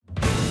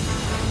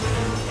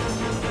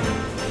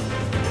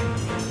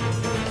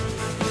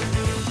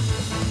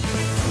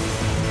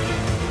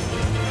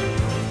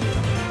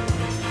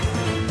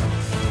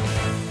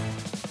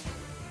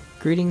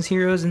Greetings,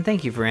 heroes, and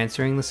thank you for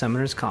answering the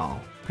Summoner's Call.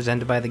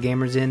 Presented by The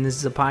Gamers Inn, this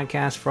is a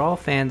podcast for all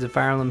fans of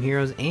Fire Emblem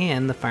Heroes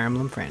and the Fire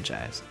Emblem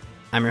franchise.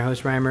 I'm your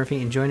host, Ryan Murphy,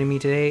 and joining me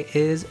today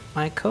is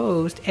my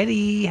co-host,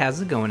 Eddie.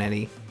 How's it going,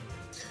 Eddie?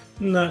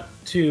 Not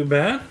too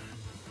bad.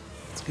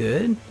 It's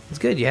good. It's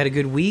good. You had a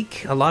good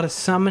week. A lot of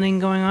summoning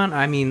going on.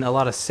 I mean, a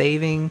lot of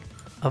saving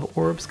of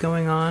orbs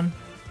going on.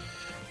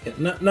 Yeah,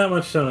 not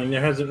much summoning.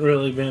 There hasn't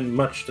really been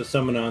much to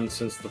summon on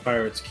since the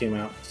Pirates came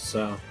out,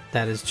 so...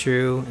 That is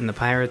true, and the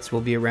Pirates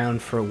will be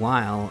around for a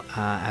while,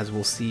 as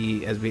we'll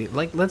see.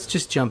 Let's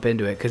just jump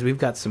into it, because we've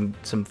got some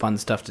fun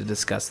stuff to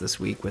discuss this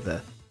week with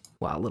a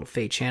little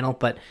Fate channel.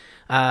 But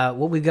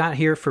what we've got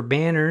here for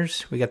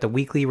banners, we got the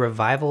weekly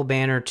Revival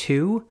Banner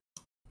 2,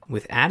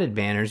 with added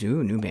banners,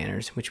 new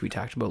banners, which we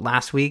talked about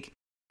last week.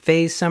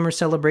 Phase Summer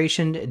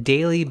Celebration,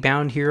 Daily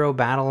Bound Hero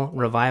Battle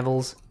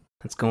Revivals,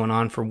 that's going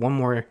on for one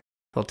more,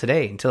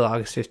 today, until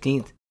August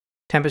 15th.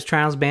 Tempest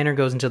Trials banner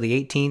goes until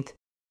the 18th.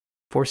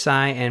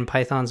 Forsai and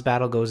Python's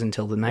battle goes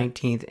until the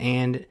 19th,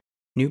 and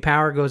New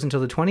Power goes until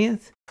the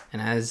 20th. And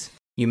as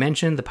you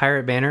mentioned, the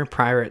Pirate banner,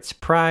 Pirates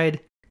Pride,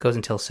 goes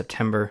until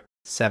September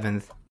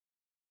 7th.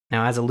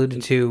 Now, as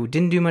alluded to,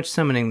 didn't do much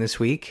summoning this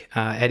week.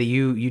 Eddie,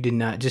 you did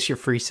not, just your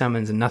free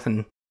summons and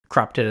nothing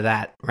cropped out of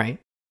that, right?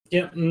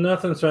 Yep,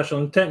 nothing special.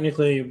 And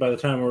technically, by the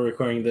time we're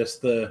recording this,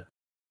 the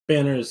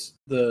banners,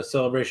 the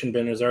celebration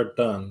banners are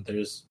done.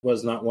 There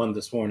was not one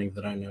this morning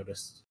that I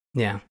noticed.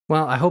 Yeah,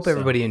 well, I hope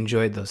everybody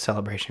enjoyed those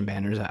celebration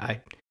banners.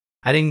 I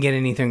didn't get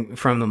anything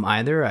from them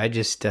either. I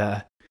just,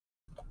 I'm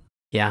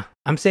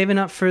saving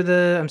up for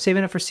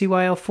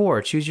CYL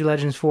 4, Choose Your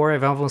Legends 4.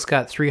 I've almost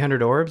got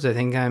 300 orbs. I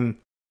think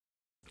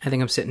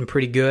I'm sitting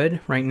pretty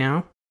good right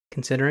now,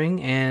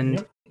 considering.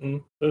 And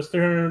yep. Those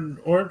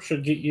 300 orbs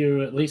should get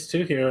you at least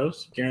 2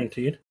 heroes,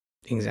 guaranteed.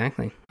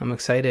 Exactly. I'm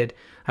excited.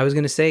 I was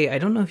going to say, I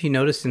don't know if you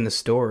noticed in the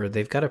store,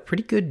 they've got a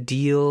pretty good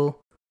deal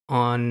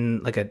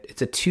on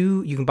it's a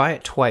 2, you can buy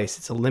it twice.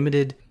 It's a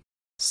limited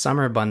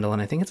summer bundle, and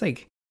I think it's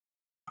like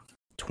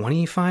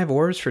 25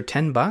 orbs for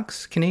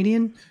 $10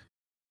 Canadian.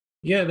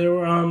 Yeah, there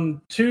were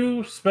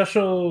 2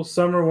 special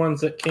summer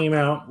ones that came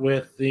out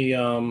with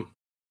the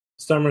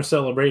summer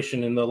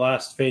celebration in the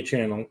last Fate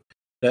channel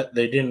that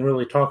they didn't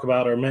really talk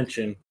about or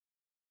mention.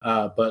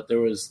 But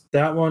there was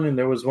that one, and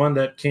there was one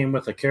that came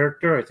with a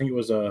character. I think it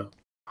was a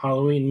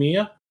Halloween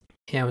Mia.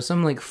 Yeah, it was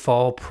some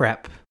fall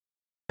prep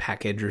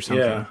package or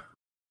something. Yeah.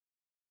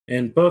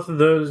 And both of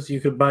those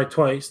you could buy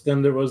twice.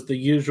 Then there was the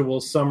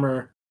usual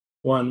summer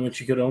one, which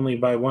you could only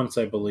buy once,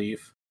 I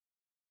believe.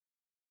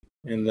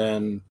 And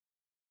then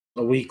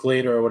a week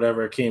later or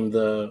whatever came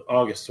the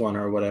August one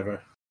or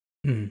whatever.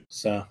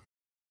 So.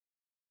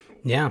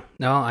 Yeah.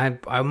 No,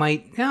 I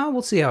might. Yeah,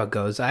 we'll see how it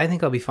goes. I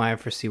think I'll be fine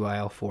for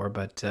CYL 4,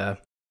 but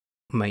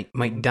might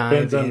dive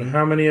Depends on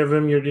how many of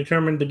them you're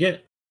determined to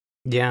get.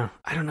 Yeah,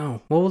 I don't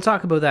know. Well, we'll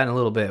talk about that in a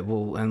little bit.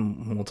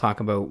 We'll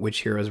talk about which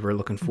heroes we're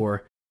looking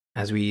for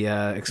as we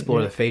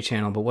explore the Fate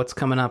channel. But what's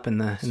coming up in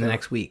the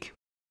next week?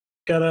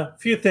 Got a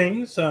few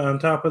things on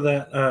top of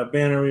that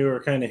banner we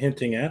were kind of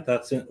hinting at.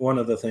 That's one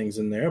of the things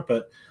in there.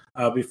 But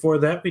before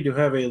that, we do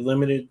have a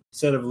limited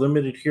set of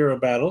limited hero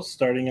battles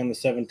starting on the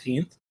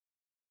 17th.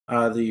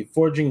 The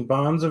Forging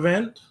Bonds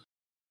event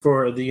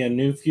for the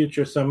New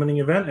Future Summoning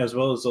event, as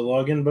well as the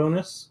login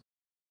bonus.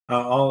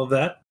 All of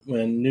that,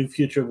 when New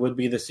Future would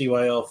be the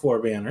CYL 4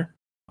 banner.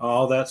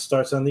 All that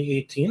starts on the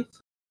 18th.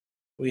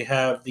 We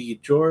have the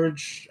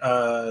George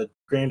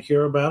Grand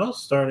Hero Battle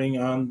starting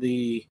on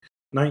the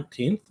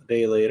 19th, a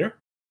day later.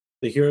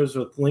 The Heroes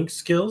with Link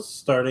skills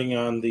starting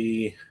on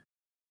the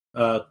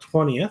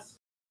 20th.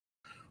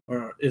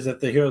 Or is it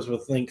the Heroes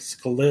with Link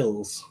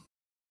skills?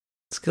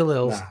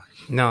 Skills.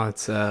 No,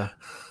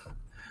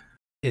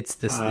 it's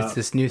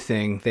this new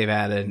thing they've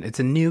added. It's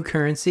a new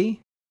currency,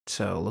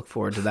 so look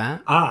forward to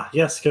that.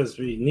 Yes, because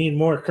we need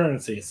more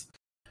currencies.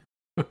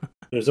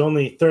 There's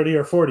only 30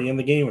 or 40 in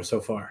the game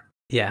so far.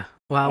 Yeah.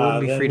 Well, it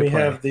wouldn't be free to play. We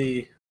have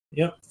the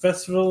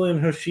Festival in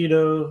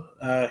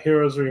Hoshido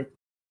Heroes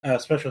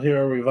Special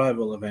Hero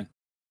Revival event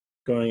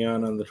going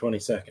on the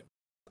 22nd.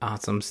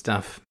 Awesome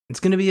stuff. It's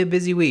going to be a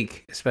busy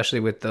week,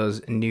 especially with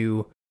those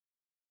new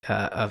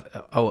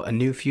a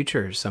New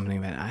Future summoning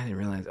event. I didn't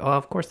realize. Oh,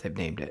 of course they've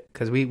named it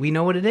because we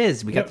know what it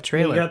is. We got the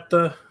trailer.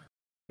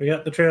 We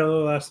got the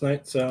trailer last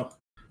night, so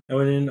I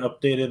went in and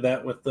updated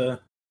that with the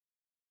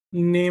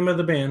name of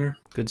the banner.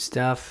 Good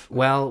stuff.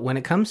 Well, when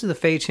it comes to the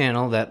Fate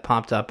channel that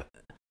popped up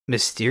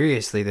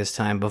mysteriously this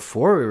time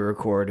before we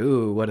record,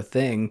 ooh, what a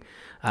thing.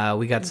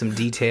 We got some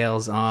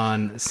details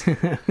on...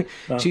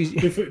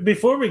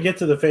 Before we get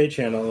to the Fate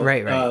channel,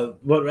 right.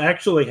 What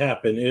actually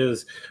happened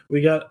is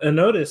we got a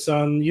notice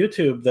on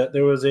YouTube that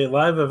there was a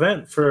live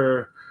event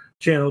for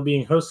channel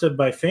being hosted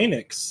by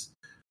Phoenix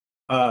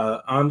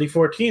on the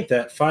 14th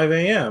at 5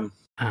 a.m.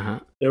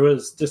 There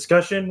was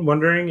discussion,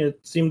 wondering, it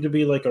seemed to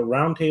be like a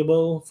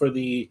roundtable for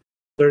the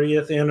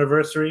 30th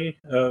anniversary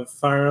of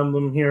Fire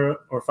Emblem Hero,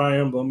 or Fire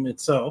Emblem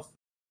itself.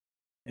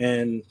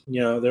 And,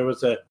 there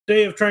was a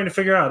day of trying to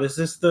figure out, is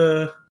this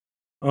the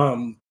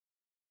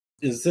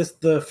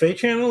Fate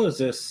channel? Is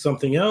this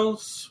something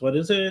else? What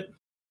is it?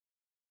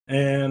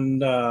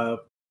 and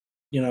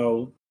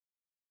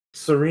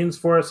Serene's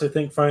Forest, I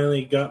think,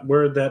 finally got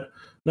word that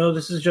no,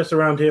 this is just a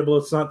roundtable.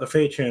 It's not the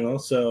Fate Channel.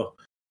 So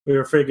we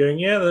were figuring,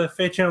 yeah, the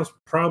Fate Channel's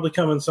probably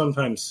coming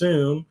sometime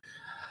soon.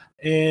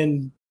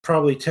 And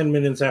probably 10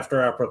 minutes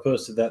after Opera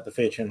posted that, the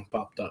Fate Channel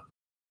popped up.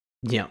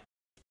 Yeah.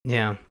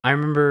 I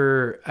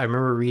remember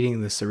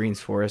reading the Serene's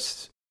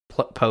Forest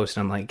post,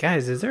 and I'm like,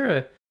 guys, is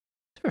there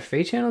a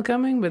Fate Channel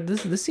coming? But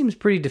this seems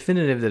pretty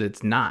definitive that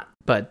it's not.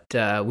 But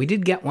we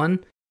did get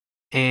one,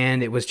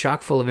 and it was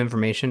chock full of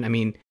information. I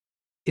mean,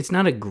 it's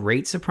not a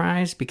great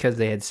surprise because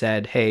they had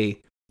said,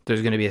 hey,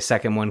 there's going to be a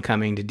second one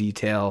coming to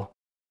detail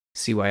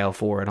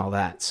CYL4 and all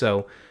that.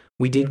 So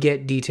we did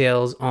get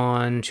details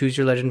on Choose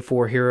Your Legend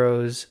 4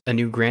 heroes, a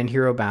new Grand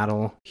Hero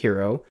Battle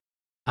hero,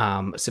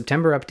 a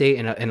September update,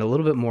 and a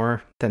little bit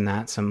more than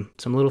that. Some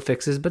little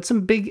fixes, but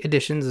some big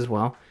additions as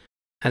well.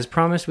 As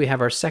promised, we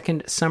have our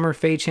second Summer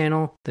Fate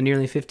Channel. The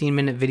nearly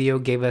 15-minute video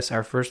gave us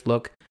our first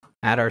look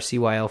at our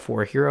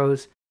CYL4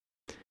 heroes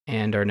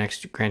and our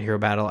next Grand Hero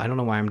Battle. I don't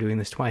know why I'm doing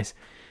this twice.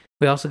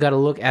 We also got a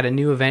look at a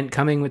new event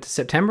coming with the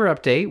September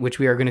update, which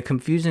we are going to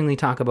confusingly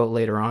talk about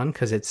later on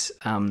because it's,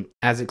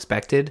 as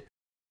expected,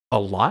 a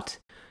lot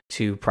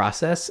to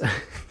process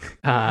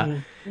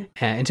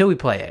until we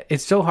play it.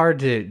 It's so hard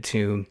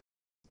to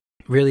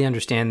really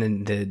understand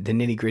the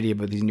nitty-gritty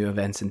about these new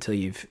events until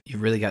you've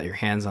really got your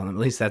hands on them.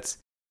 At least that's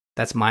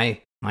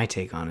my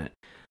take on it.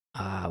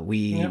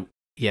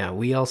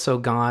 We also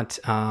got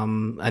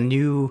a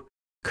new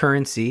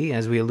currency,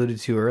 as we alluded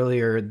to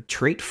earlier,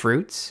 trait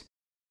fruits.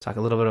 Talk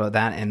a little bit about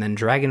that, and then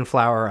Dragon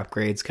Flower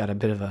upgrades got a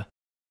bit of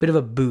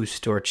a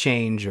boost or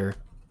change, or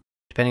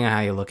depending on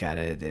how you look at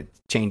it, it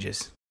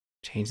changes.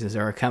 Changes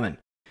are coming,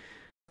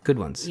 good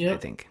ones, I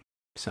think.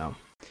 So,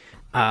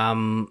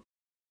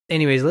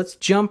 anyways, let's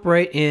jump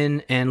right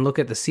in and look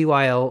at the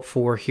CYL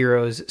 4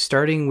 heroes,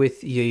 starting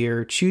with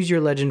your Choose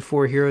Your Legend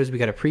 4 heroes. We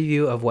got a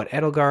preview of what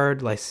Edelgard,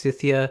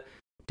 Lysithea,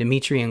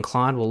 Dimitri, and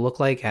Claude will look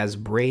like as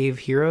brave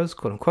heroes,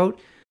 quote unquote.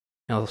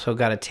 We also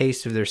got a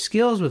taste of their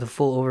skills with a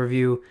full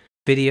overview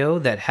video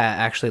that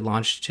actually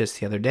launched just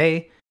the other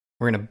day.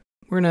 We're gonna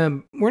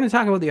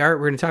talk about the art.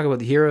 We're gonna talk about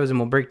the heroes, and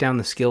we'll break down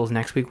the skills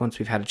next week once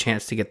we've had a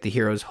chance to get the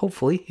heroes,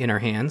 hopefully, in our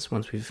hands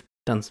once we've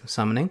done some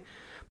summoning.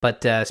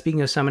 But speaking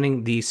of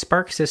summoning, the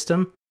Spark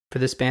system for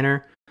this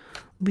banner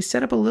will be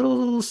set up a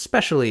little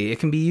specially. It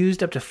can be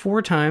used up to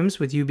 4 times,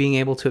 with you being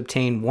able to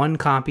obtain 1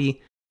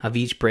 copy of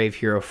each brave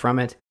hero from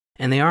it.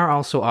 And they are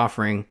also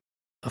offering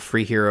a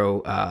free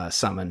hero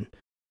summon,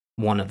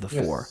 one of the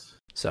 4.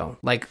 So,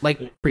 like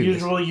previous.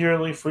 Usual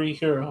yearly free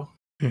hero.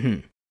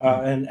 Mm-hmm.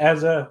 And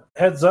as a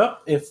heads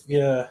up, if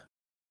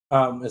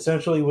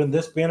essentially when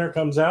this banner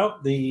comes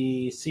out,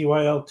 the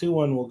CYL2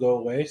 one will go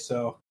away.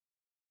 So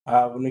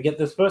when we get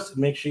this posted,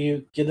 make sure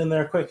you get in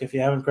there quick if you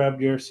haven't grabbed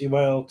your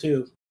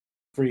CYL2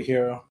 free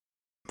hero.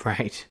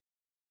 Right.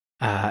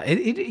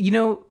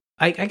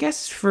 I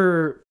guess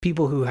for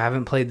people who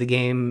haven't played the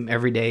game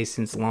every day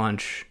since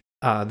launch,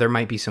 there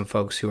might be some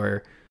folks who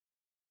are.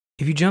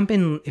 If you jump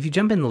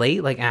in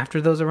late, like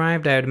after those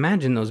arrived, I would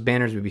imagine those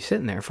banners would be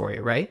sitting there for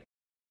you, right?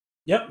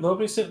 Yep, they'll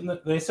be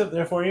they sit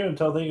there for you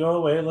until they go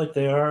away, like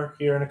they are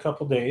here in a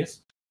couple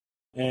days.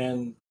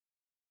 And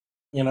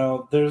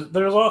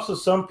there's also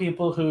some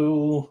people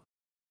who,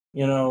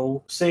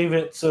 save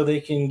it so they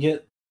can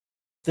get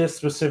this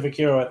specific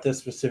hero at this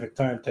specific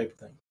time, type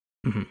thing.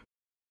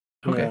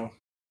 Mm-hmm. Okay,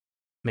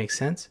 makes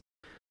sense.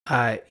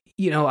 I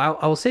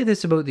will say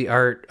this about the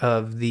art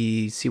of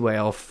the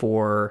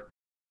CYL4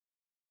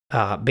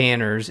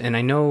 banners, and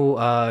I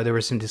know there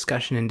was some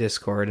discussion in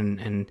Discord,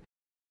 and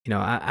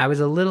I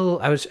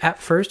was at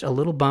first a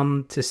little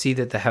bummed to see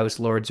that the House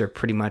Lords are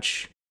pretty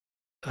much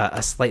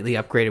a slightly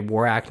upgraded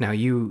War Act. Now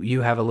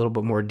you have a little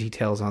bit more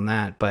details on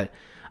that, but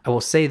I will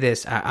say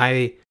this: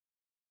 I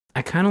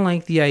kind of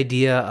like the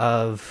idea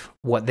of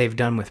what they've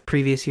done with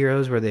previous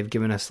heroes, where they've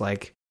given us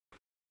like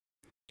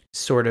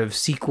sort of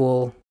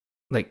sequel,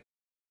 like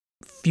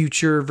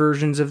future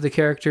versions of the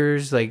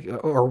characters, like,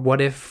 or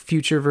what if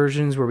future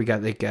versions, where we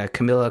got like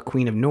Camilla,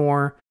 Queen of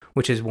Nor,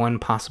 which is one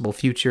possible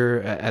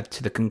future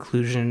to the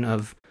conclusion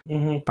of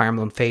Fire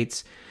Emblem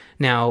Fates.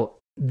 Now,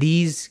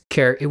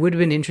 it would have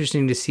been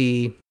interesting to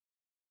see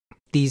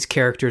these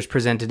characters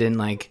presented in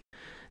like,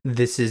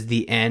 this is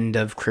the end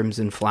of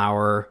Crimson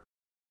Flower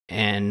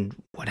and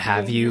what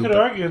have you. You could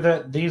argue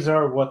that these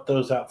are what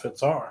those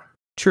outfits are.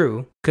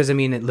 True, because I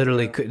mean, it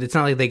literally it's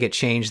not like they get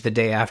changed the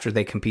day after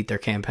they complete their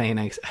campaign.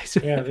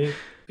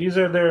 These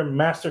are their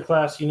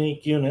masterclass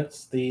unique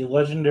units. The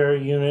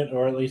legendary unit,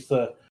 or at least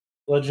the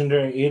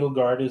legendary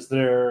Edelgard, is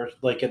their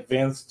like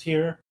advanced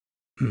tier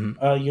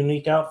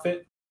unique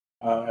outfit.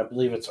 I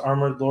believe it's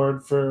Armored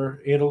Lord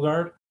for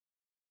Edelgard.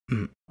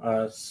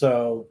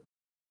 So,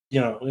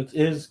 it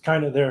is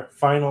kind of their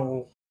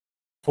final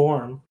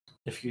form,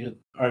 if you could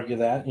argue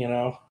that,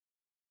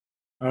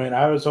 I mean,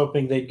 I was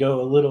hoping they'd go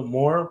a little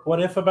more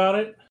what if about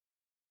it,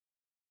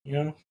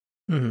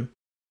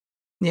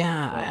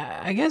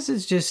 Yeah, I guess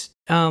it's just,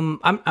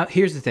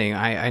 here's the thing.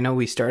 I know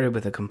we started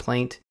with a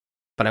complaint,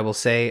 but I will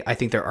say I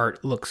think their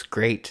art looks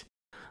great.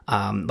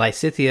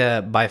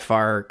 Lysithea by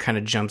far kind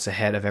of jumps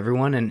ahead of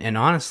everyone. And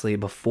honestly,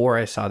 before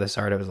I saw this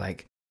art, I was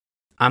like,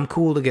 I'm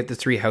cool to get the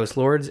 3 House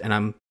Lords, and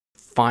I'm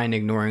fine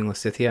ignoring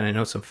Lysithea. And I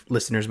know some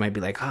listeners might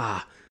be like,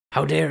 how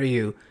dare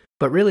you?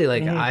 But really,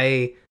 like,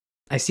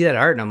 I see that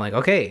art and I'm like,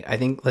 okay, I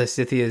think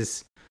Lysithea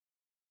is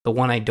the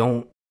one I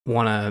don't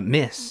want to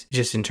miss,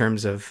 just in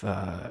terms of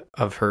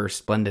her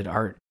splendid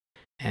art,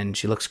 and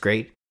she looks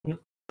great.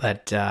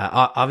 But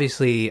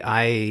obviously,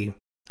 I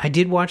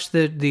did watch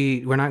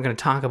the. We're not going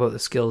to talk about the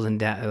skills and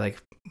we're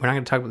not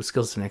going to talk about the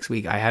skills next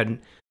week. I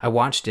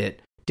watched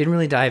it, didn't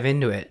really dive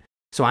into it,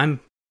 so I'm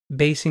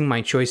basing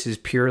my choices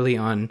purely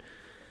on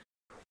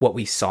what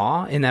we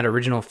saw in that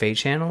original Fate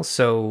channel.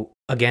 So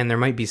again, there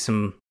might be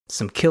some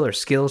killer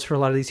skills for a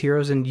lot of these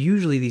heroes, and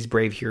usually these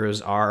brave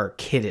heroes are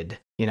kitted,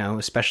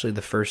 especially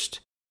the first.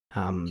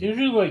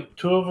 Usually like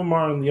 2 of them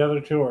are, and the other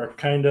 2 are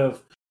kind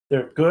of,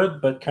 they're good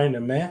but kind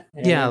of meh.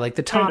 Yeah, like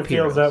the top kind of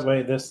feels heroes. that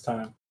way this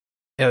time.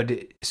 Oh,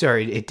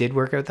 sorry, it did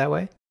work out that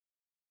way?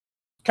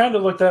 Kind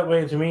of looked that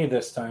way to me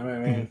this time. I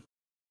mean,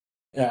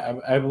 yeah,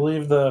 I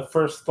believe the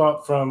first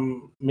thought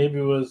from maybe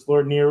it was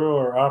Lord Nero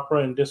or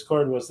Opera in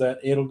Discord was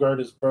that Edelgard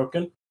is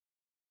broken,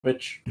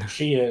 which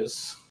she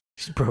is.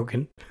 She's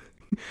broken.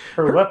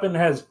 Her weapon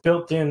has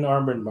built-in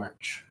armored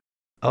march.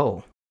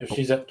 Oh. If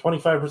she's at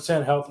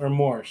 25% health or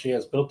more, she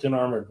has built-in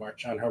armored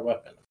march on her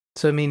weapon.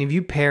 So, I mean, if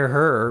you pair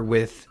her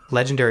with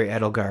legendary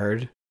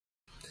Edelgard...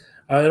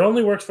 it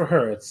only works for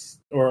her.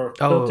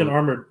 Built-in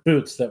armored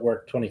boots that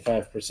work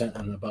 25%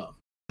 and above.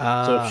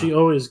 So she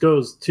always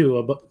goes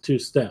 2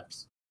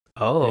 steps.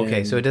 Oh,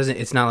 okay. So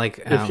it's not like...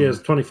 if she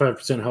has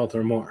 25% health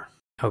or more.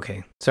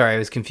 Okay. Sorry, I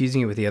was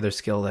confusing it with the other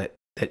skill that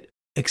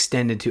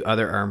extended to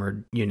other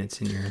armored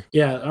units in your...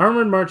 Yeah,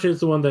 armored march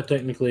is the one that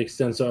technically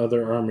extends to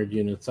other armored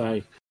units.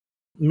 I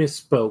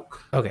misspoke.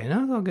 Okay,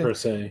 no, it's all good. Per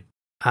se.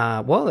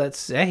 Well,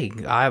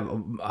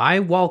 I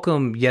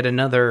welcome yet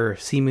another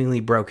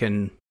seemingly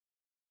broken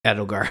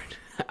Edelgard.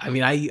 I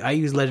mean, I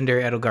use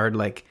legendary Edelgard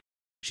like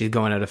she's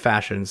going out of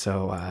fashion,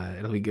 so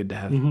it'll be good to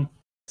have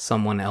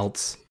someone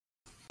else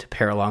to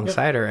pair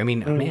alongside her. I mean,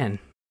 man,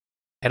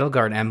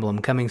 Edelgard emblem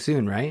coming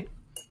soon, right?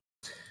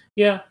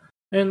 Yeah,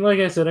 and like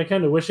I said, I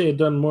kind of wish they had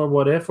done more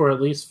what if, or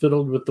at least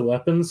fiddled with the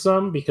weapons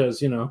some,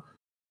 because,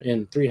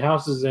 in 3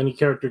 houses, any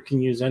character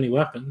can use any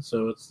weapon,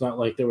 so it's not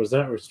like there was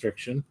that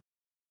restriction.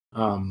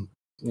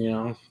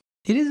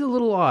 It is a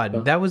little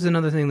odd. That was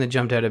another thing that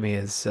jumped out at me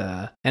is,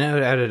 and I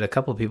added a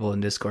couple people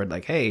in Discord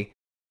like, hey,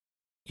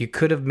 you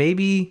could have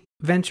maybe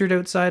ventured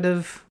outside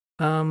of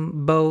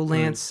bow,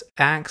 lance,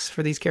 axe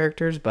for these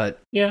characters,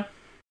 but... Yeah.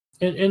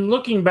 And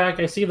looking back,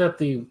 I see that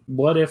the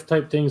what-if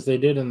type things they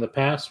did in the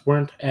past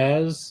weren't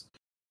as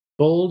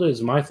bold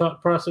as my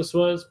thought process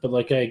was, but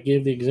like I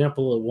gave the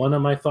example of one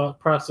of my thought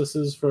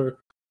processes for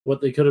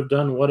what they could have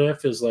done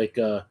what-if is like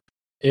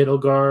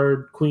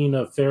Edelgard, Queen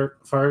of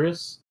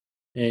Fargus,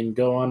 and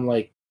go on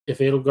like, if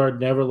Edelgard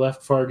never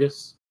left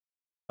Fargus,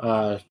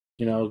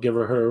 give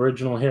her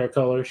original hair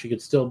color, she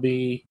could still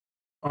be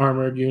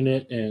armored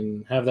unit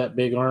and have that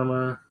big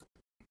armor,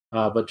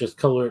 but just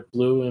color it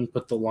blue and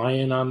put the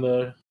lion on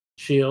the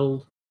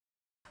shield.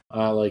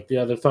 Like the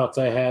other thoughts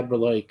I had were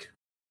like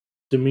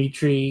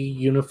Dimitri,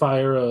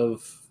 unifier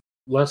of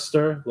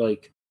Leicester,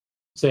 like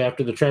say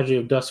after the tragedy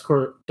of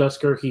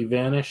Dusker he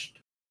vanished,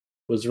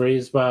 was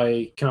raised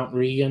by Count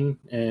Regan,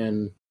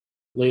 and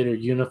later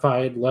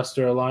unified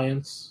Leicester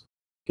Alliance,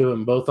 give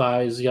him both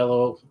eyes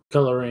yellow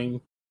coloring,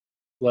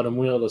 let him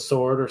wield a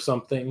sword or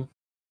something.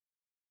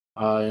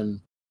 And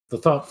the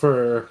thought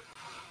for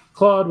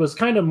Claude was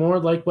kind of more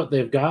like what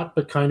they've got,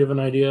 but kind of an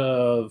idea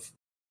of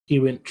he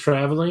went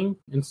traveling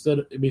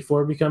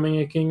before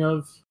becoming a king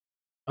of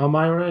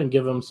Elmira, and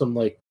give him some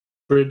like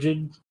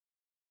Brigid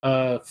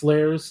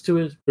flares to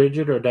his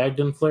Brigid or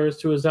Dagden flares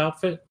to his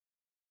outfit.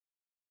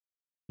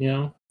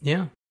 Yeah.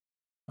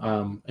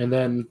 And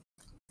then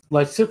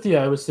Lysithea,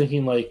 I was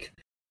thinking like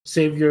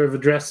Savior of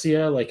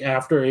Adressia, like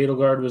after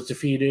Edelgard was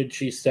defeated,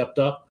 she stepped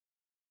up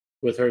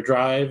with her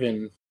drive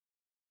and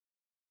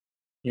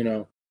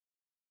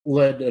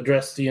led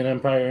Adrestian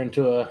Empire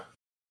into a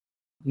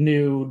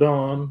new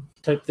dawn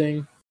type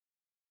thing.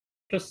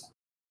 Just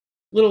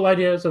little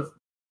ideas of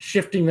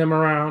shifting them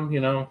around,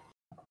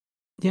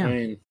 Yeah. I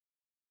mean,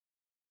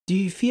 do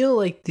you feel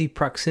like the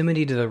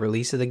proximity to the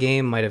release of the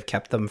game might have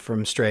kept them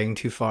from straying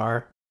too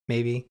far,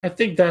 maybe? I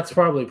think that's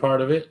probably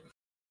part of it.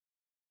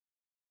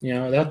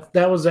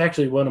 That was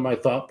actually one of my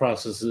thought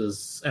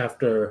processes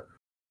after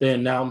they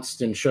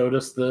announced and showed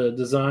us the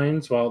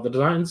designs. While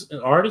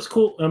the art is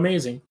cool,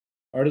 amazing.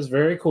 Art is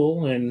very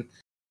cool, and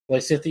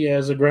Lysithea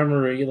as a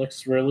Grimoire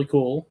looks really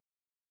cool.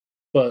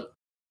 But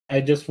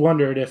I just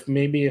wondered if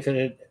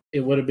it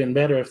would have been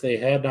better if they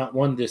had not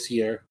won this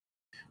year.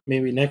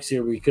 Maybe next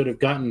year we could have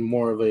gotten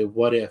more of a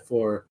what if,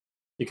 or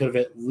they could have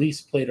at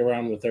least played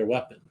around with their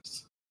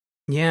weapons.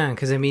 Yeah,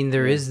 because I mean,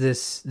 there is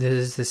this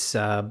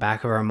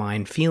back of our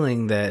mind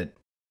feeling that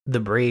the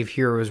brave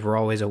heroes were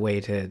always a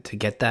way to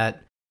get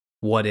that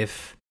what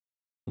if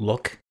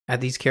look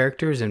at these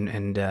characters,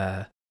 and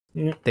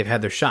they've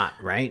had their shot,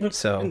 right?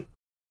 So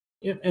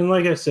Yeah, and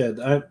like I said,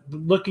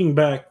 looking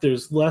back,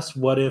 there's less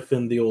what if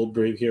in the old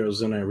Brave Heroes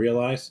than I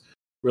realized.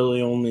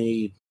 Really,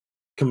 only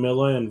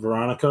Camilla and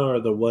Veronica are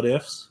the what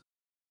ifs.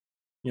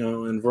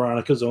 And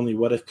Veronica's only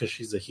what if because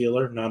she's a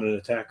healer, not an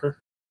attacker.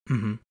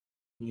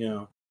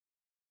 Mm-hmm.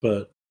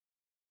 But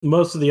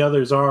most of the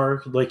others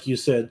are, like you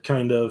said,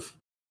 kind of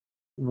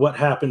what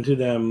happened to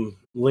them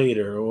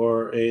later,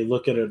 or a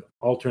look at an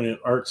alternate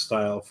art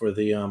style for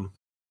the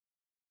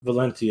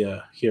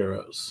Valentia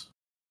heroes.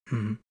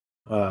 Mm-hmm.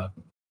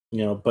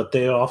 But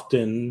they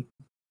often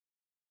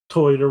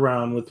toyed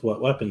around with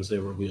what weapons they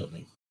were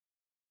wielding.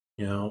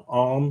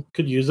 Alm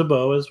could use a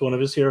bow as one of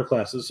his hero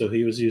classes, so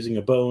he was using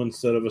a bow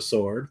instead of a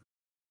sword.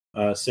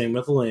 Same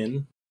with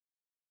Lynn.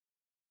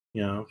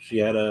 She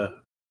had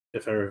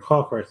if I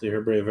recall correctly,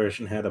 her brave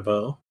version had a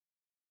bow.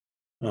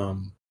 I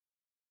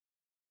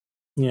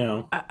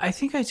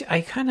think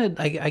I kind of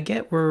I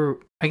get where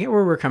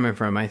we're coming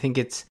from. I think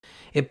it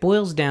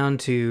boils down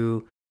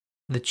to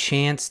the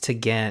chance to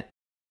get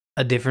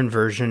a different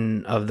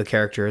version of the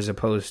character as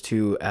opposed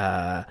to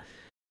a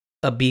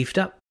beefed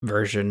up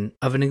version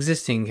of an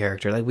existing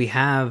character. Like we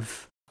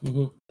have,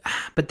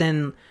 but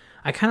then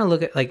I kind of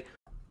look at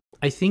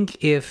I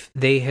think if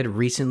they had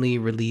recently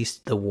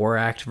released the War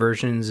Act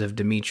versions of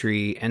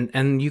Dimitri,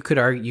 and you could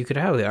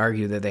probably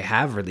argue that they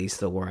have released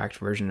the War Act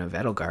version of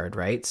Edelgard,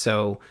 right?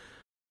 So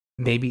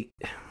maybe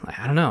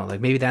I don't know,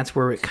 maybe that's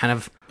where it kind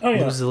of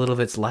loses a little of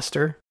its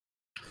luster.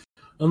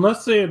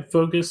 Unless they had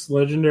focused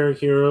Legendary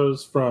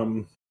Heroes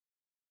from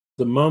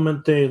the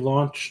moment they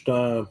launched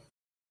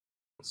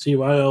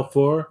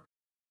CYL4,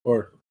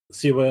 or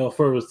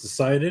CYL4 was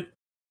decided,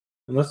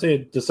 unless they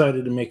had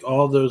decided to make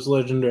all those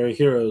Legendary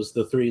Heroes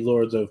the three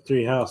Lords of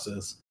Three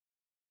Houses,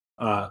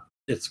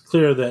 it's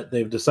clear that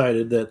they've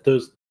decided that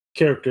those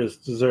characters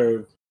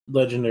deserve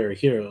Legendary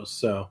Heroes,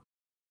 so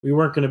we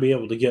weren't going to be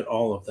able to get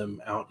all of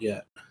them out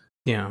yet.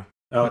 Yeah.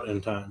 Out in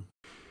time.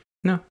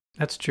 No,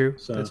 that's true.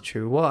 So. That's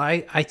true. Well,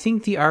 I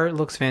think the art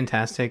looks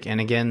fantastic,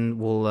 and again,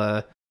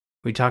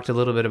 we talked a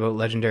little bit about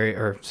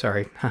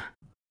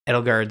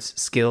Edelgard's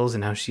skills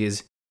and how she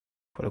is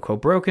quote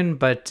unquote broken,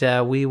 but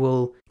we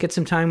will get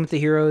some time with the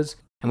heroes,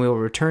 and we will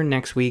return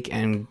next week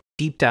and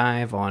deep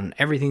dive on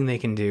everything they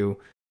can do.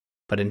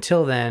 But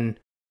until then,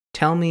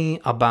 tell me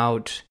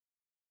about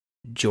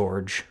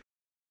George.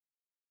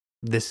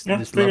 This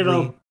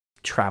lovely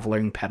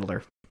traveling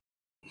peddler.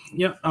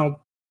 Yep, I'll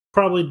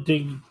probably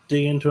dig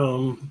into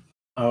him,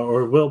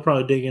 or will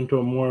probably dig into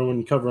him more when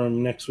we cover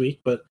him next week.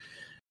 But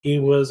he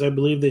was, I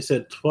believe they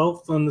said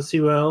 12th on the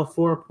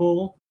CYL4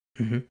 poll.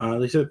 Mm-hmm. At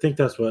least I think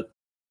that's what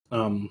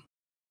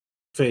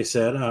Faye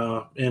said.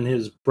 And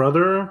his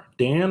brother,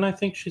 Dan, I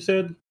think she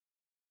said,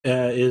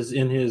 is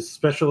in his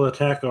special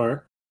attack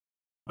art.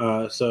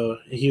 So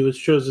he was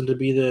chosen to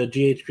be the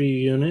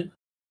GHP unit.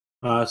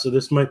 So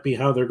this might be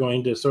how they're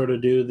going to sort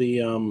of do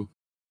the,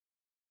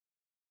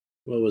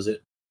 what was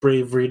it?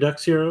 Brave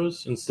Redux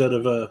heroes instead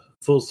of a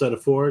full set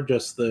of 4,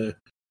 just the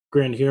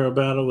Grand Hero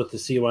battle with the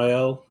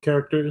CYL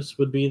characters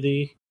would be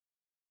the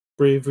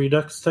Brave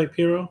Redux type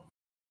hero.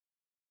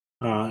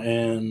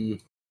 And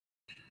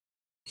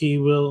he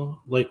will,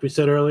 like we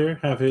said earlier,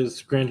 have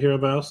his Grand Hero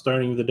battle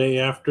starting the day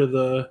after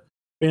the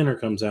banner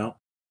comes out.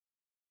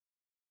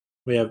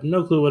 We have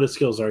no clue what his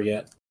skills are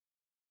yet.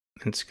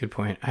 That's a good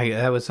point.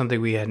 That was something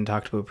we hadn't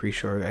talked about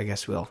pre-show. I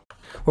guess we're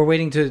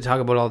waiting to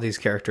talk about all these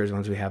characters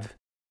once we have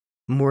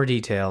more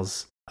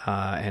details.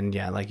 And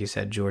yeah, like you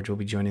said, George will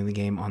be joining the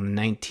game on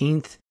the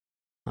 19th.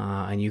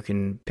 And you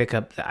can pick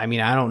up... I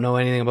don't know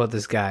anything about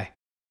this guy.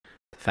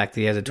 The fact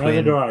that he has a twin...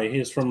 Neither do I.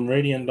 He's from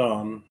Radiant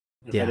Dawn,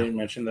 I didn't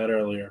mention that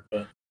earlier.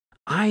 But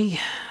I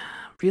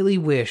really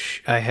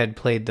wish I had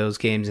played those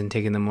games and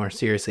taken them more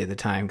seriously at the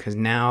time, because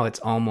now it's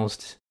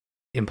almost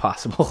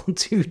impossible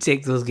to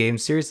take those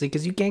games seriously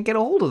because you can't get a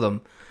hold of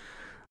them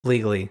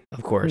legally,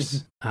 of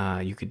course.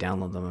 You could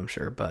download them, I'm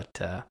sure,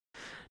 but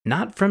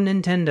not from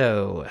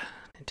Nintendo.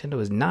 Nintendo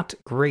is not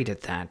great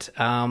at that.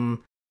 Well,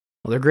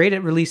 they're great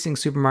at releasing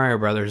Super Mario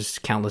Brothers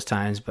countless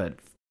times, but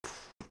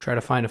try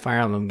to find a Fire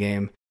Emblem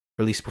game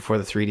released before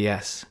the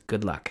 3DS.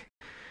 Good luck.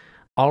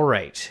 All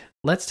right,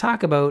 let's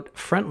talk about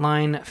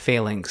Frontline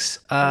Phalanx.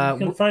 You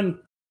can find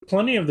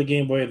plenty of the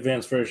Game Boy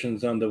Advance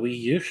versions on the Wii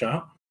U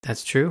shop.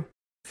 That's true.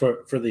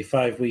 For the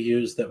 5 Wii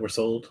U's that were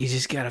sold. You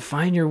just gotta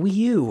find your Wii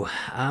U.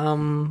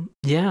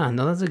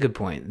 That's a good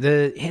point.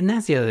 And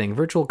that's the other thing.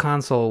 Virtual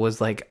Console was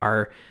like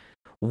our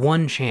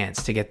one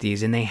chance to get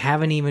these, and they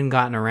haven't even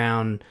gotten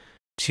around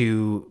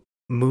to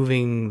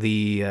moving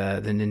the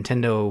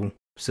Nintendo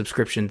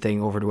subscription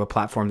thing over to a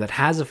platform that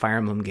has a Fire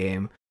Emblem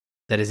game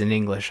that is in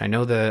English. I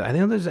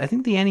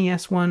think the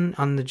NES one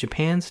on the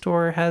Japan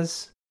store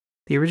has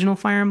the original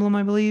Fire Emblem,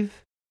 I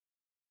believe.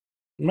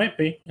 Might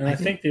be. And I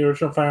think the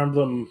original Fire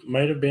Emblem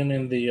might have been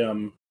in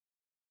the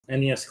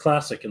NES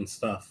Classic and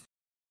stuff.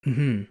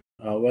 Mm-hmm.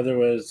 Whether it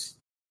was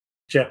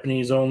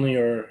Japanese only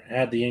or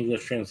had the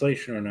English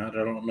translation or not,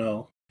 I don't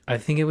know. I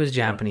think it was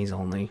Japanese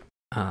only.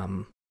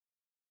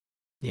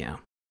 Yeah.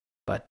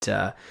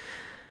 But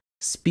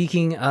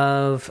Speaking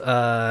of,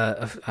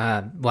 well,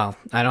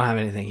 I don't have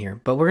anything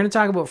here, but we're going to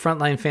talk about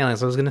Frontline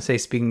Phalanx. I was going to say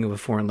speaking of a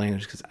foreign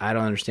language because I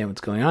don't understand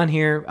what's going on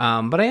here,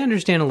 but I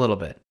understand a little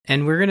bit,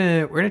 and we're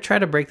gonna try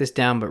to break this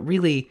down. But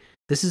really,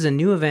 this is a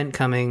new event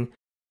coming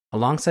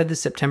alongside the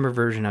September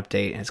version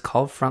update, and it's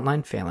called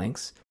Frontline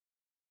Phalanx.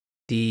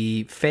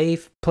 The Fae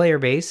player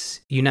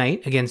base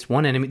unite against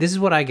one enemy. This is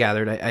what I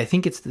gathered. I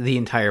think it's the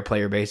entire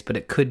player base, but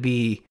it could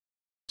be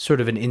sort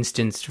of an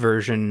instanced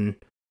version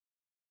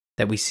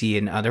that we see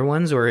in other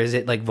ones, or is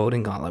it like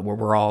Voting Gauntlet where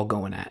we're all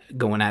going at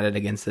it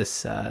against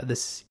this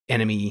this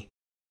enemy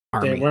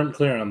army? They weren't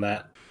clear on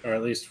that, or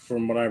at least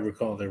from what I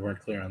recall, they weren't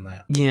clear on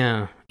that.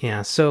 Yeah.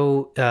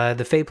 So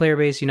the Fae player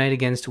base unite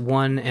against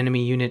one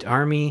enemy unit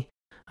army.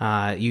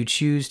 You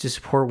choose to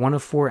support one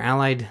of 4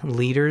 allied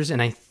leaders,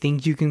 and I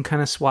think you can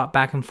kind of swap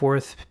back and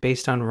forth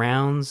based on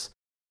rounds.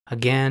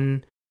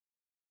 Again,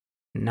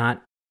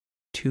 not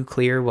too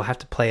clear. We'll have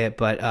to play it,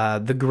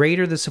 but the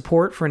greater the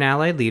support for an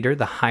allied leader,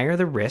 the higher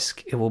the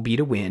risk it will be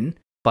to win,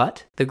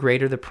 but the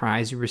greater the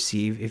prize you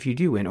receive if you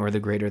do win, or the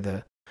greater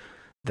the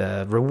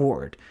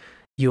reward.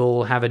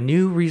 You'll have a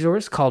new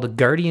resource called a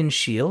Guardian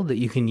Shield that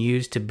you can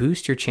use to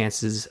boost your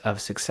chances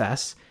of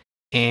success,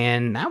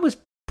 and that was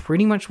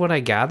pretty much what I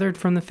gathered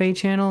from the Fae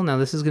channel. Now,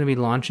 this is going to be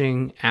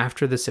launching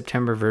after the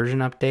September version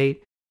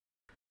update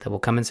that will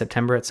come in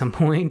September at some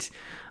point.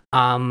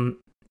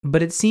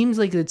 But it seems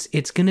like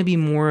it's going to be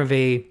more of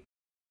a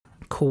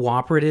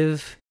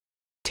cooperative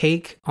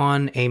take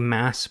on a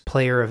mass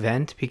player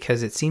event,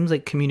 because it seems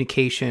like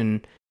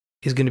communication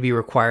is going to be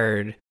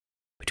required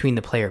between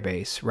the player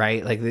base,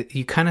 right? Like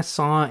you kind of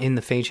saw in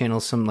the Fae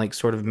channel some like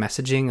sort of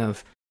messaging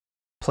of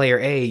player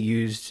A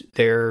used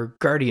their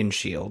Guardian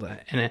Shield,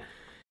 and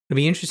it'll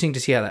be interesting to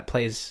see how that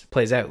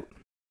plays out.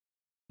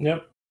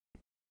 Yep.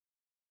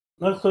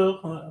 No clue.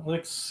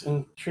 Looks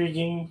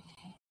intriguing.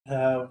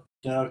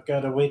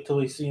 Gotta wait till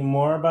we see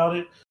more about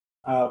it.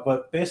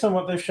 But based on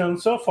what they've shown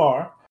so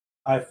far,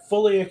 I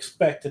fully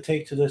expect to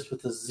take to this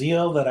with the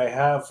zeal that I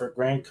have for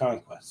Grand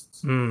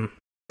Conquests.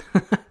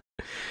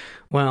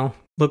 Well,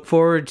 look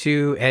forward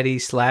to Eddie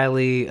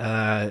slyly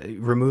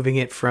removing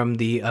it from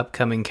the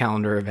upcoming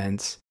calendar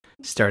events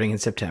starting in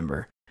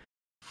September.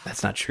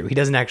 That's not true. He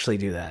doesn't actually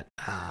do that.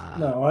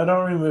 No, I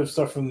don't remove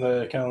stuff from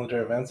the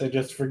calendar events. I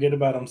just forget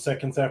about them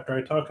seconds after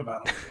I talk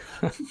about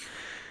them.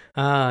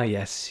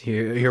 Yes.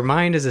 Your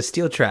mind is a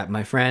steel trap,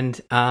 my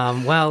friend.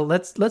 Well,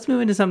 let's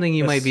move into something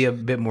you might be a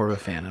bit more of a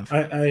fan of.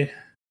 I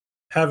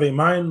have a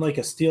mind like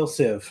a steel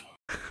sieve.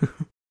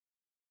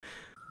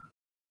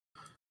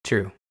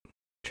 True.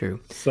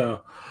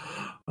 So,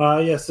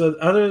 So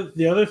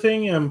the other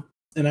thing, and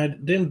I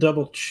didn't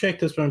double check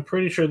this, but I'm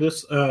pretty sure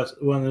this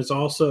one is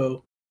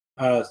also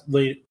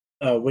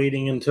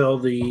waiting until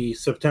the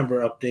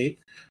September update.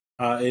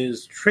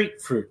 Is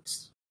trait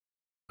fruits.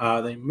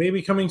 They may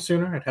be coming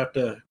sooner. I'd have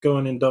to go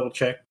in and double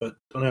check, but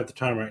don't have the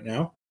time right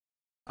now.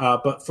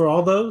 But for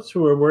all those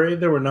who are worried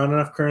there were not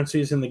enough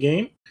currencies in the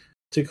game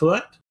to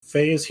collect, Fae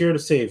is here to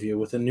save you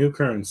with a new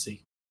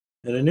currency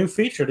and a new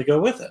feature to go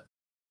with it.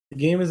 The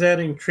game is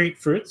adding trait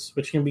fruits,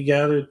 which can be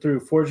gathered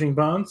through forging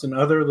bonds and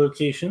other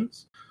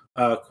locations.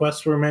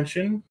 Quests were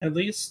mentioned, at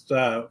least.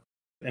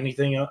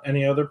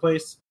 Any other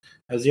place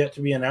has yet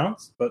to be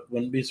announced, but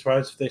wouldn't be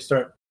surprised if they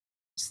start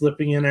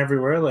slipping in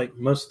everywhere like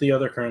most of the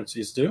other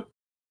currencies do.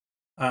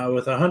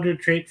 With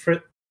 100 trait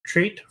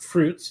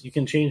fruits, you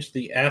can change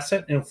the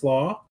asset and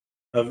flaw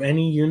of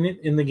any unit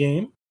in the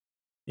game,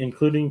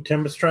 including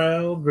Tempest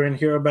Trial, Grand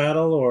Hero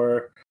Battle,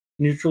 or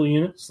neutral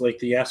units like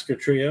the Asker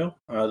Trio,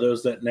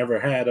 those that never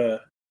had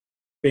a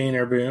Bane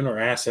or Boon or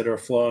asset or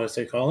flaw, as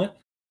they call it.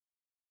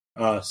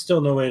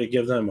 Still no way to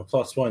give them a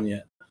 +1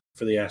 yet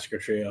for the Asker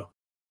Trio.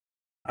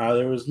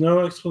 There was no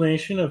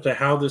explanation of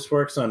how this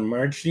works on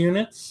merged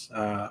units.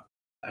 I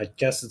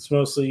guess it's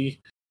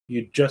mostly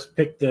you just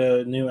pick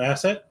the new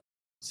asset,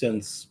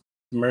 since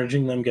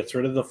merging them gets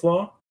rid of the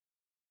flaw.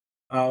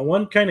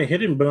 One kind of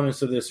hidden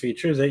bonus of this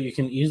feature is that you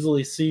can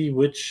easily see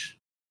which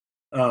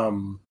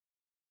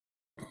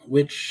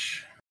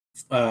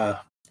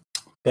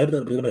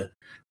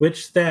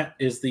stat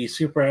is the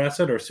super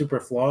asset or super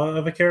flaw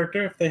of a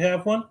character if they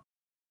have one.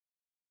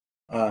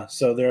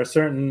 So there are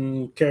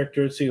certain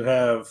characters who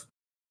have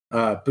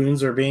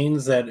boons or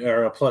banes that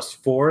are a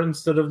 +4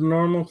 instead of the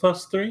normal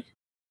 +3.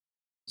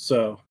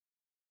 So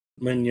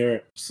when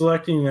you're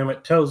selecting them,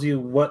 it tells you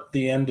what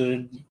the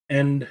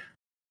end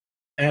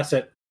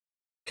asset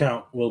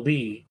count will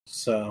be.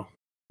 So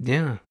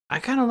yeah, I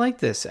kind of like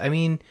this. I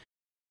mean,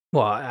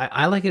 well,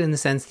 I like it in the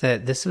sense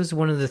that this was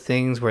one of the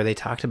things where they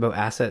talked about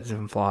assets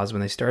and flaws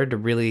when they started to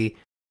really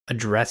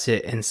address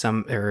it in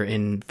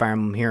in Fire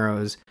Emblem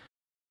Heroes.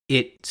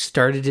 It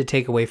started to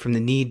take away from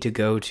the need to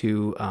go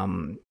to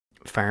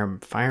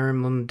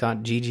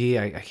fireemblem.gg.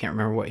 I can't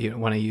remember what you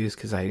want to use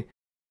because I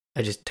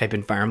just type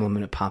in Fire Emblem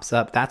and it pops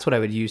up. That's what I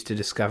would use to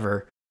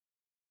discover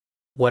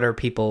what are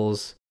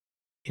people's,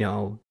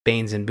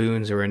 banes and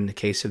boons, or in the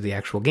case of the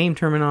actual game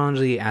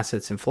terminology,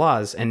 assets and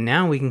flaws. And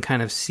now we can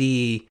kind of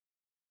see,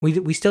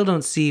 we still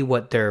don't see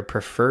what their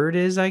preferred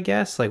is, I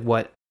guess, like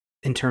what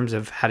in terms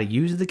of how to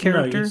use the No,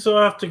 character. you still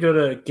have to go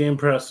to Game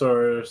Press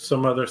or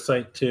some other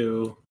site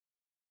to,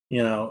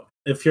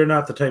 if you're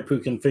not the type who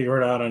can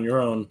figure it out on your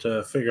own,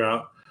 to figure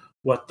out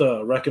what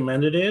the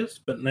recommended is.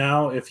 But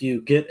now, if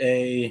you get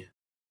a,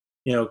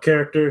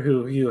 character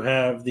who you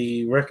have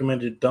the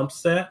recommended dump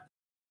stat,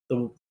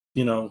 the,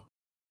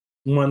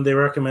 one they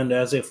recommend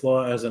as a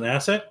flaw as an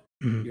asset,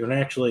 Mhm. you can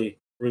actually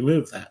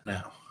remove that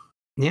now.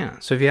 Yeah.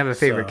 So if you have a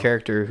favorite So-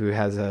 character who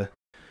has a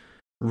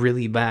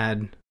really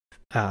bad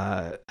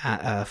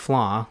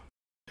flaw,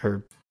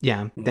 or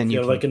then If you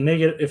have can, like a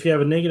negative, if you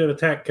have a negative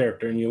attack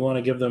character and you want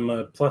to give them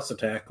a plus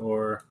attack,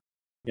 or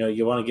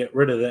you want to get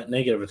rid of that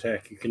negative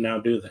attack, you can now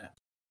do that.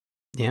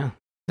 yeah.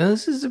 No,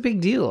 this is a big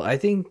deal. I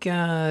think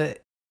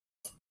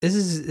this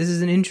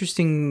is an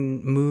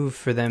interesting move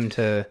for them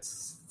to.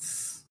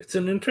 It's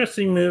an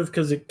interesting move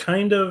because it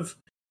kind of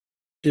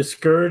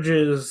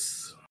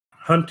discourages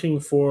hunting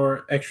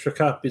for extra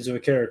copies of a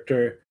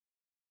character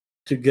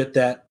to get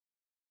that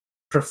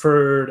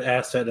preferred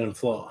asset and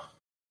flaw.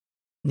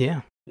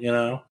 Yeah.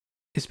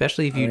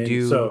 Especially if you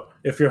do. So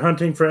if you're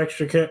hunting for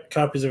extra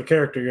copies of a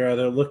character, you're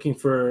either looking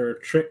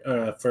for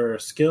for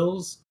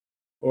skills,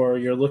 or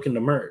you're looking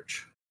to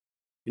merge.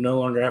 You no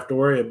longer have to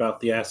worry about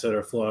the asset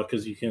or flaw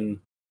because you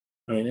can.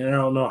 I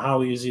don't know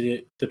how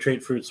easy the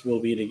trait fruits will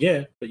be to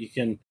get, but you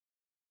can,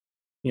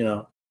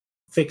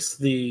 fix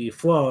the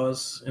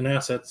flaws and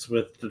assets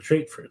with the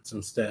trait fruits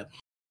instead.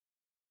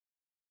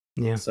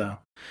 Yeah. So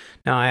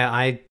No,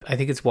 I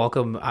think it's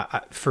welcome.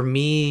 For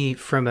me,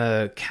 from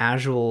a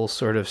casual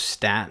sort of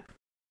stat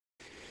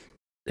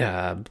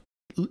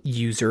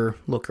user,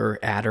 looker,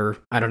 adder,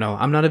 I don't know.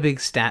 I'm not a big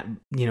stat,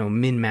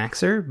 min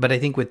maxer, but I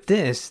think with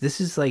this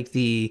is like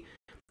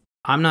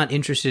I'm not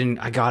interested in,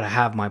 I gotta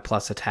have my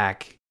plus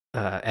attack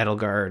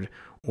Edelgard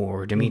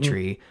or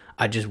Dimitri.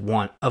 I just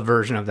want a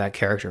version of that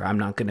character. I'm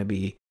not going to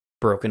be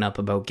broken up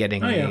about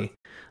getting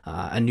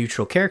a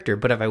neutral character.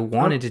 But if I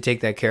wanted to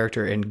take that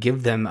character and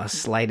give them a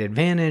slight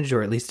advantage,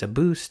 or at least a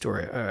boost,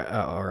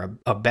 or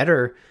a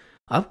better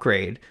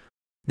upgrade,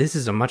 this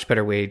is a much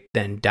better way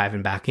than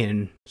diving back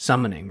in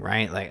summoning,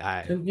 right?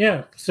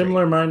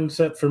 Similar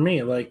mindset for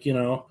me. Like,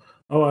 I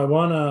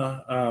want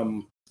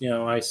to,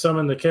 I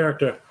summon the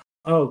character.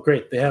 Oh,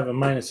 great, they have a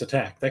minus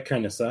attack. That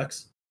kind of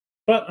sucks.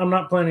 But I'm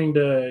not planning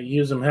to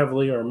use them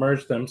heavily or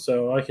merge them,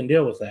 so I can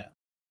deal with that.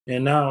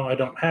 And now I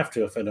don't have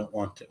to if I don't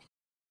want to.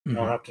 Mm-hmm.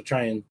 I'll have to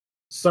try and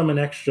summon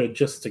extra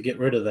just to get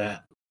rid of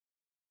that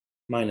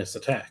minus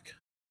attack.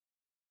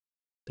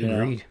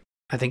 Agreed.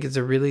 I think it's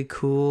a really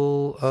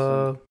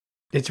cool.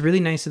 It's really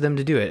nice of them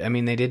to do it. I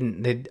mean, I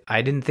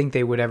didn't think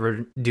they would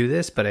ever do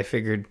this, but I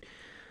figured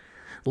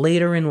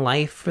later in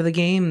life for the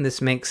game,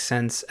 this makes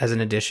sense as an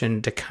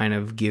addition to kind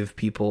of give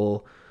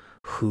people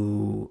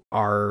who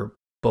are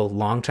both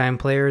longtime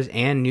players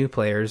and new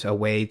players a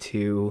way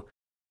to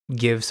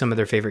give some of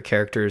their favorite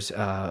characters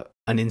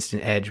an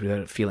instant edge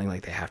without feeling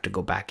like they have to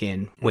go back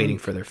in waiting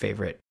for their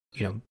favorite,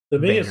 The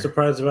biggest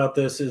surprise about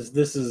this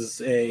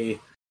is a,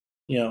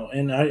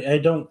 and I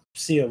don't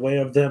see a way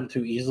of them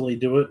to easily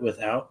do it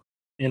without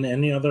in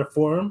any other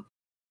forum,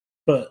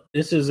 but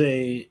this is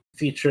a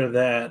feature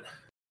that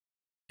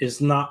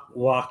is not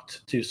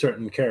locked to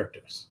certain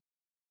characters.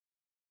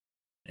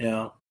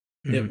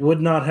 It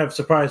would not have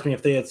surprised me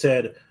if they had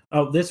said,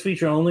 oh, this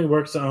feature only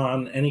works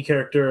on any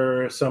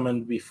character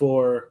summoned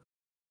before,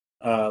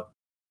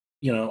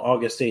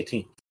 August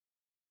 18th.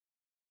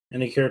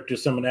 Any character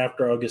summoned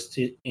after August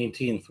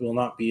 18th will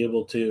not be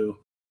able to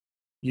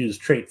use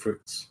trait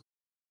fruits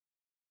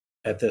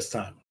at this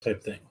time,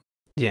 type thing.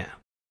 Yeah.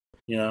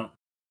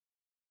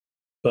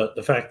 But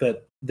the fact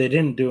that they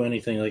didn't do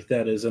anything like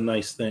that is a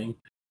nice thing.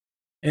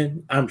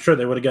 And I'm sure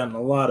they would have gotten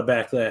a lot of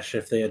backlash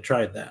if they had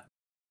tried that.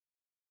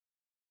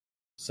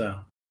 So.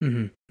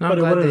 But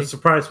it wouldn't have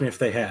surprised me if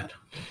they had.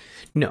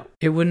 No,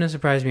 it wouldn't have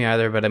surprised me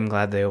either, but I'm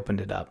glad they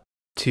opened it up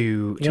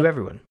to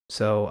everyone.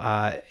 So,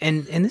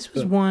 and this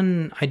was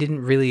one I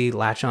didn't really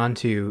latch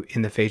onto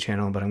in the Fae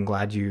channel, but I'm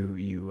glad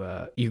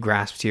you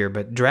grasped here.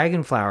 But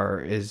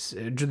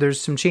Dragonflower there's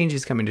some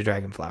changes coming to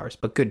Dragonflowers,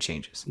 but good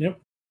changes.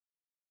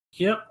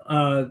 Yep.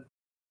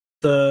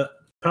 The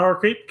power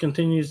creep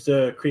continues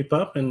to creep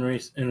up in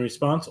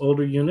response.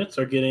 Older units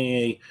are getting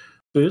a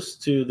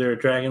boost to their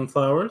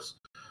Dragonflowers.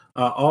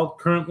 All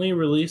currently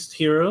released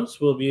heroes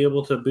will be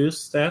able to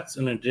boost stats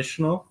an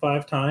additional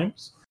 5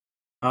 times.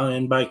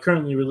 And by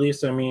currently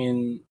released, I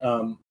mean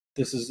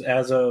this is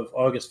as of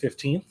August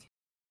 15th,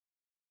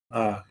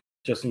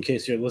 just in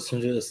case you're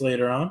listening to this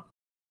later on.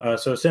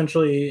 So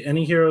essentially,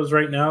 any heroes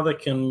right now that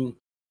can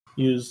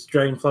use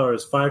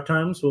Dragonflowers 5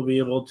 times will be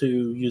able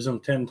to use them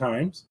 10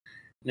 times.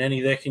 And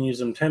any that can use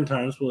them 10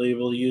 times will be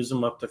able to use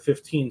them up to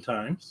 15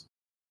 times.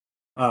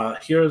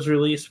 Heroes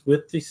released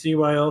with the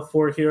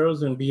CYL4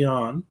 heroes and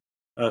beyond,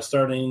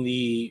 starting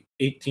the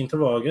 18th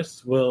of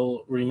August,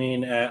 will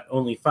remain at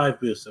only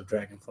 5 boosts of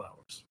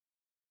Dragonflowers.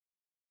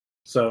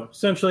 So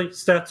essentially,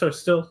 stats are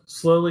still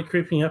slowly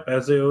creeping up,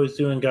 as they always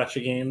do in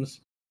gacha games.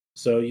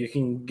 So you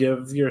can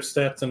give your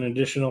stats an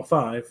additional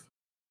 5,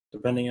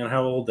 depending on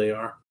how old they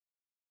are.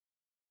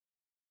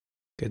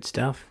 Good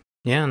stuff.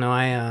 Yeah, no,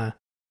 I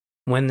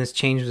when this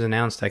change was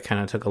announced, I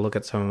kind of took a look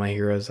at some of my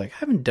heroes. Like, I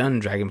haven't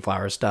done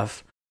Dragonflower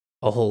stuff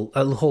a whole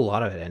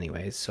lot of it,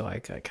 anyways. So I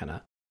kind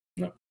of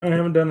No, I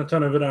haven't done a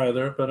ton of it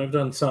either, but I've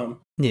done some.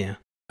 yeah.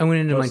 I went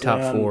into my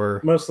top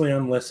 4. Mostly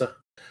on Lissa.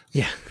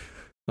 Yeah.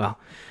 Well,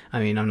 I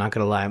mean, I'm not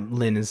gonna lie,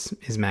 Lynn is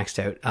maxed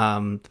out.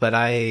 But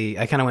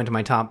I kind of went to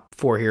my top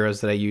 4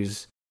 heroes that I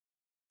use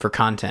for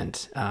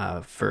content,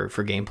 for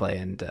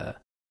gameplay, and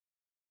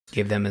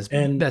gave them as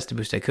best a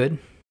boost I could.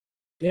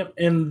 Yep,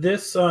 and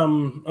this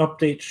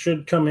update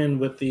should come in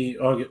with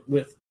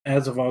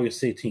as of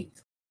August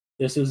 18th.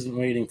 This isn't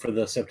waiting for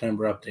the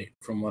September update,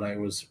 from what I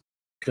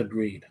could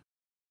read.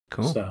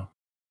 Cool. So,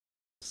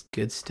 it's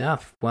good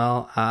stuff.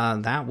 Well,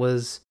 that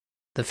was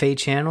the Fate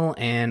channel,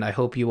 and I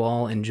hope you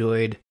all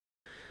enjoyed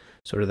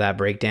sort of that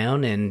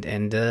breakdown, and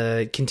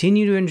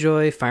continue to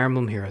enjoy Fire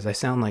Emblem Heroes. I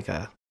sound like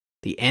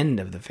the end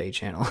of the Fate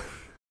channel.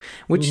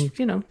 Which,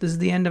 this is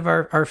the end of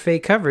our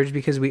Fate coverage,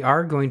 because we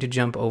are going to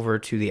jump over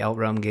to the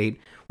Outrealm Gate.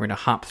 We're going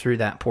to hop through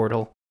that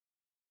portal,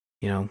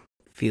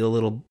 feel a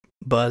little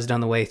buzzed on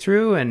the way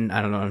through, and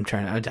I don't know, I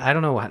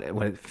don't know what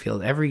it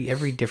feels.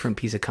 Every different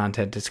piece of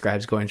content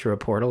describes going through a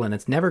portal, and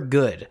it's never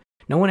good.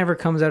 No one ever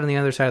comes out on the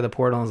other side of the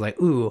portal and is like,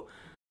 ooh,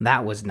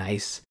 that was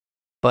nice.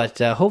 But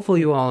hopefully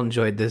you all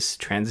enjoyed this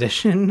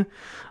transition.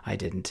 I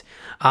didn't.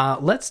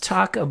 Let's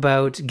talk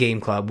about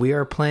Game Club. We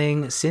are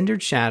playing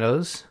Cindered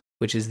Shadows,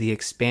 which is the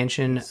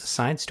expansion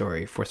side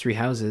story for Three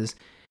Houses.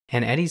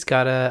 And Eddie's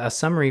got a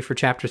summary for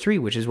Chapter 3,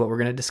 which is what we're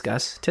going to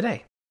discuss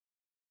today.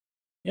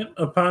 Yep.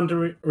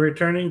 Upon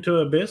returning to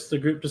Abyss, the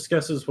group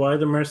discusses why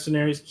the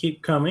mercenaries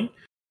keep coming,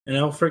 and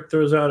Aelfric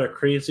throws out a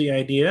crazy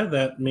idea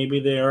that maybe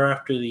they are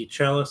after the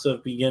Chalice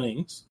of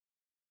Beginnings.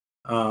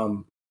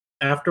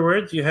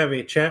 Afterwards, you have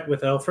a chat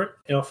with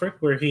Aelfric,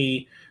 where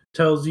he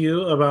tells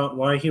you about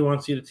why he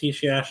wants you to teach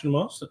the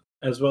Ashenmost,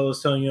 as well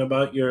as telling you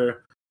about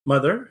your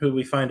mother, who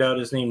we find out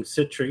is named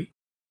Citri,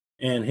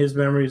 and his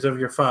memories of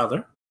your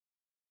father.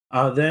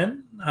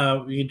 Then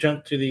we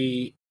jump to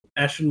the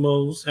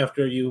Ashenmost.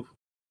 After you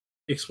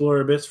explore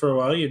Abyss for a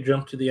while, you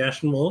jump to the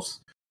Ashenmost,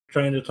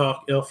 trying to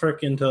talk Aelfric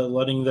into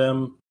letting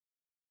them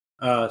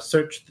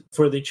search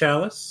for the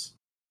Chalice,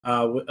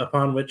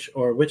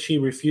 which he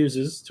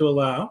refuses to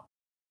allow.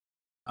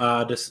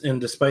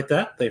 And despite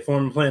that, they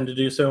form a plan to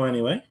do so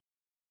anyway.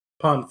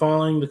 Upon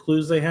following the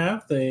clues they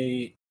have,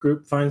 the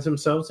group finds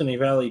themselves in a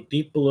valley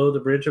deep below the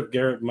bridge of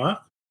Garreg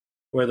Mach,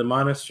 where the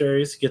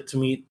monasteries get to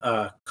meet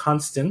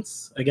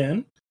Constance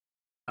again.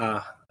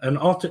 A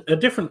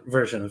different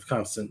version of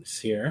Constance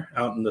here,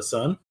 out in the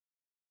sun,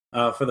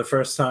 for the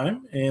first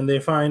time. And they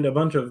find a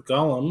bunch of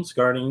golems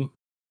guarding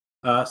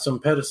some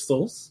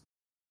pedestals.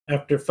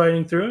 After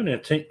fighting through and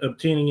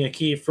obtaining a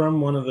key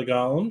from one of the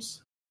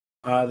golems,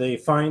 they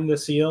find the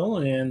seal,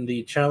 and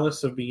the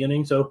Chalice of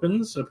Beginnings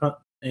opens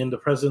in the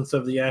presence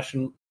of the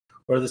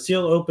the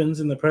seal opens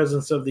in the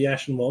presence of the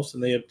Ashenmost,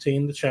 and they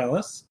obtain the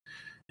Chalice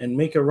and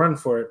make a run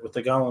for it with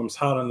the golems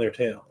hot on their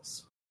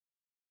tails.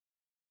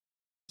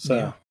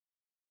 So,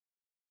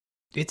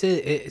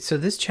 yeah. So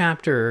this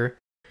chapter,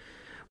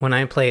 when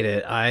I played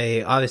it,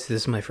 obviously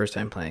this is my first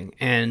time playing,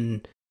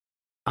 and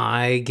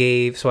I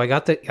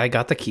got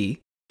the key.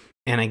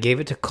 And I gave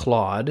it to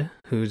Claude,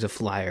 who's a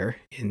flyer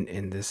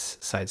in this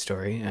side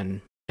story,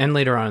 and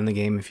later on in the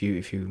game if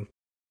you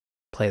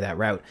play that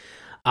route.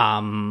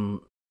 And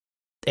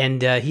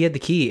he had the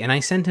key, and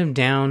I sent him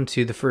down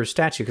to the first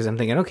statue because I'm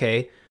thinking,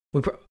 okay,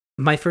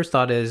 my first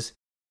thought is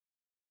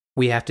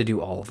we have to do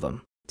all of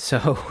them.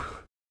 So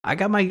I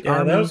got my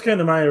army. That was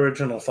kind of my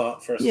original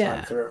thought first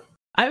time through.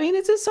 I mean,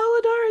 it's a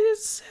solid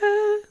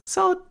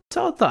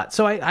thought.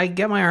 So I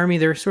get my army.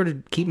 They're sort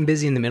of keeping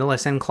busy in the middle. I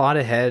send Claude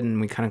ahead, and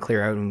we kind of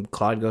clear out, and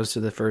Claude goes to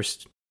the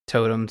first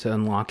totem to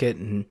unlock it,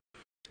 and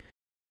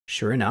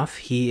sure enough,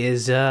 he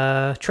is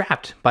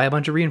trapped by a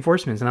bunch of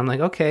reinforcements. And I'm like,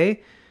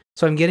 okay.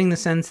 So I'm getting the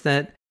sense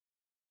that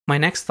my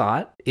next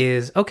thought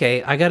is,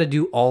 okay, I got to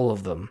do all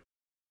of them.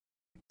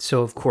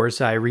 So, of course,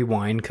 I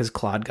rewind because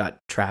Claude got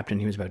trapped and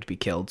he was about to be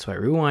killed. So I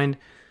rewind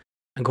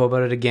and go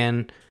about it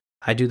again.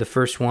 I do the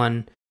first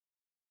one.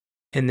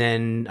 And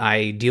then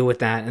I deal with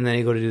that, and then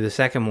I go to do the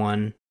second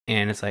one,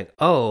 and it's like,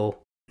 oh,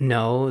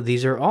 no,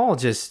 these are all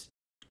just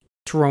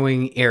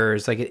throwing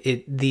errors. Like,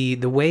 the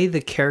way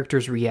the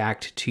characters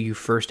react to you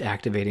first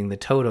activating the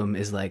totem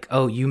is like,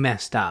 oh, you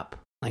messed up.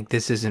 Like,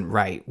 this isn't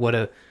right.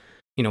 What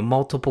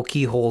multiple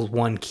keyholes,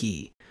 one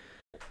key.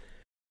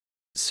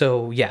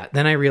 So, yeah,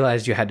 then I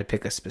realized you had to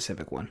pick a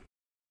specific one.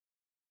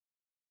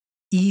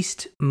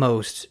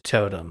 Eastmost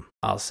totem,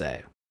 I'll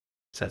say.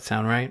 Does that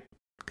sound right?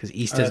 Because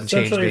East doesn't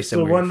change based on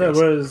where the one that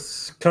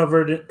was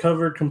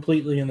covered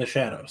completely in the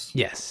shadows.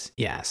 Yes,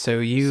 yeah. So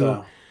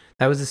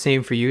that was the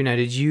same for you. Now,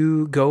 did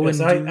you go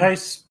I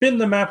spin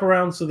the map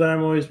around so that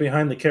I'm always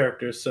behind the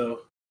characters.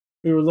 So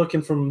we were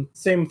looking from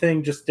same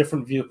thing, just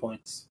different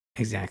viewpoints.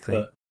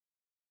 Exactly.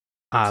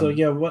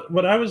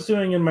 What I was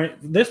doing in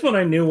this one,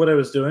 I knew what I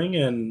was doing,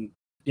 and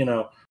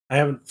I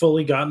haven't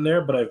fully gotten there,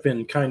 but I've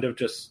been kind of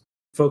just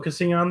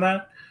focusing on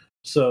that.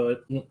 So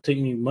it won't take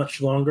me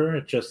much longer.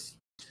 It just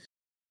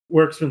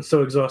work's been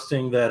so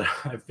exhausting that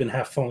I've been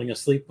half falling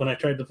asleep when I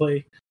tried to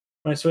play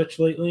my Switch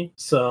lately.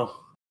 So,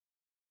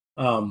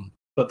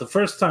 but the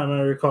first time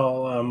I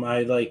recall,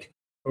 I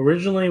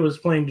originally was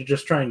playing to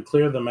just try and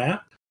clear the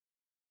map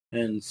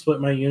and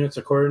split my units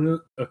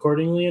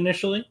accordingly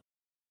initially.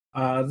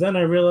 Then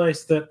I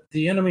realized that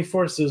the enemy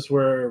forces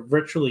were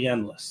virtually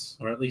endless,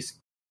 or at least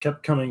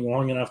kept coming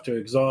long enough to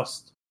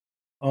exhaust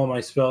all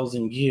my spells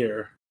and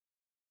gear.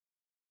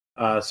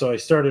 So I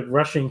started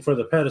rushing for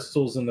the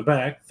pedestals in the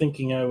back,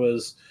 thinking I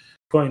was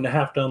going to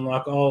have to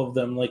unlock all of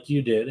them like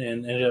you did,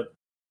 and ended up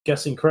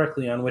guessing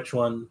correctly on which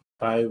one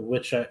by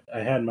which I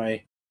had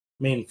my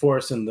main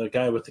force and the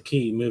guy with the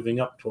key moving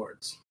up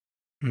towards.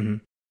 Mm-hmm.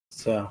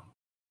 So,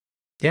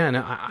 yeah,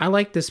 no, I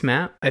like this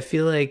map. I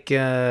feel like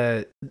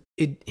the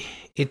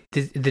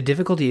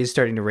difficulty is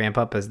starting to ramp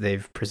up as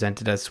they've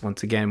presented us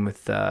once again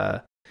with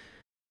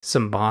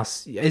some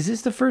boss. Is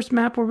this the first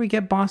map where we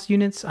get boss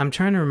units? I'm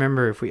trying to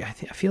remember if I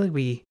feel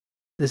like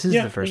this is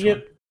the first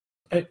one.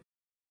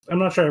 I'm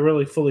not sure I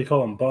really fully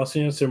call them boss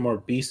units. They're more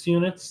beast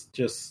units,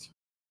 just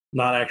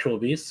not actual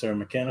beasts. They're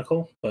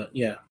mechanical, but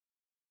yeah.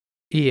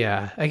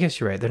 Yeah, I guess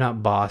you're right. They're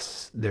not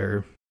boss.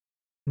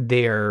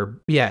 They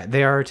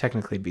are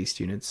technically beast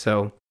units.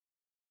 So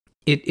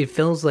it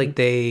feels like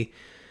they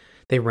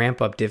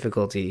ramp up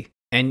difficulty.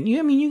 And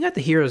you got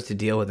the heroes to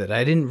deal with it.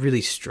 I didn't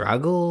really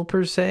struggle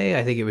per se.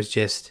 I think it was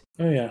just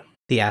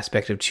the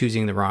aspect of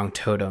choosing the wrong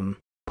totem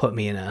put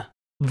me in a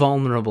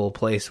vulnerable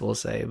place, we'll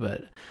say.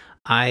 But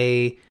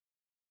I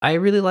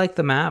really like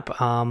the map.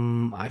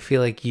 I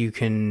feel like you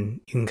can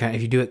kind of,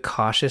 if you do it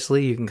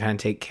cautiously, you can kind of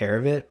take care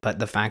of it. But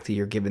the fact that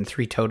you're given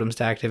 3 totems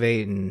to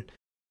activate and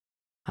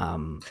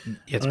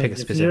you have to pick a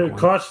specific one. If you do it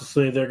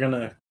cautiously, they're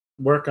gonna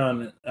work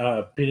on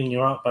beating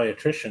you out by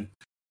attrition.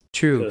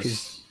 True.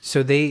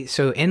 So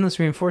endless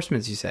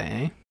reinforcements, you say,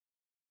 eh?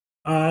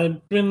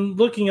 I've been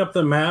looking up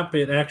the map.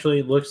 It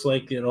actually looks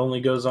like it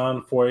only goes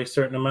on for a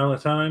certain amount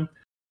of time,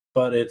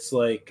 but it's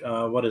like,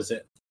 what is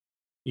it?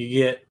 You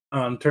get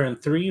on turn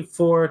 3,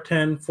 4,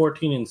 10,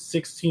 14, and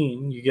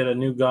 16, you get a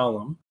new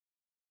golem.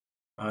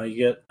 You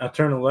get at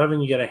turn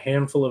 11, you get a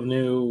handful of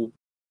new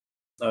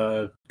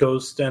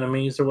ghost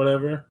enemies or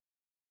whatever.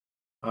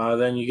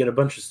 Then you get a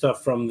bunch of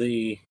stuff from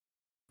the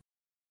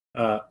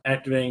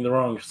activating the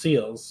wrong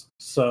seals.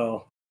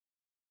 So,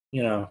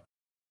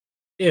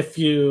 if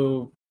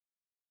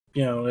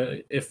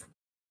if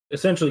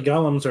essentially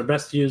golems are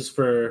best used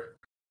for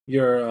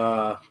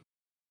your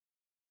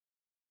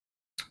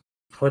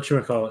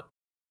whatchamacallit,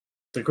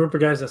 the group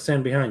of guys that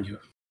stand behind you.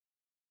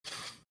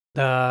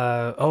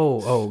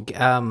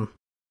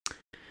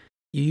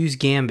 You use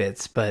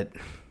gambits, but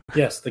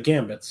yes, the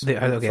gambits. They're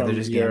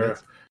just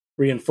gambits.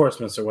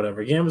 Reinforcements or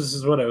whatever. Gambits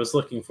is what I was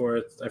looking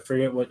for. I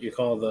forget what you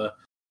call the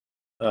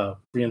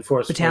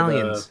reinforcement.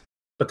 Battalions.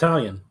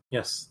 Battalion.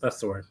 Yes, that's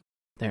the word.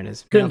 There it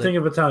is. Couldn't think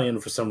of battalion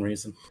for some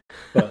reason.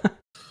 But,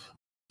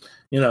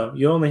 you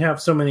only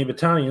have so many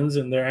battalions,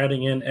 and they're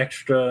adding in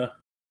extra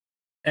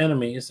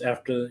enemies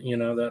after,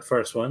 that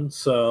first one.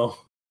 So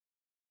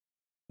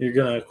you're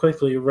going to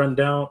quickly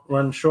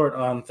run short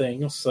on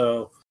things.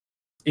 So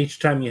each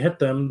time you hit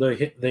them, they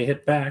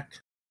hit back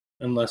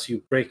unless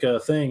you break a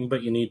thing,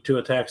 but you need 2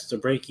 attacks to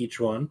break each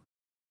one.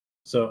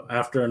 So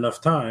after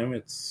enough time,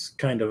 it's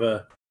kind of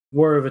a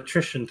war of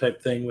attrition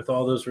type thing with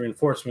all those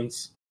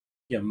reinforcements.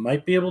 You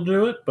might be able to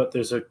do it, but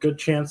there's a good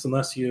chance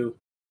unless you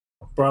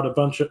bring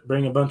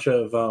a bunch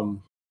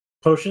of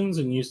potions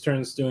and use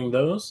turns doing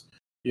those,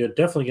 you're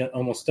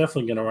almost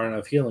definitely going to run out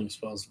of healing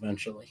spells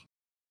eventually.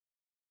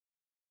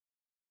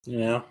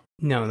 No,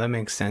 that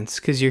makes sense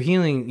because you're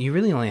healing. You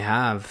really only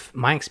have.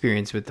 My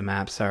experience with the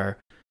maps are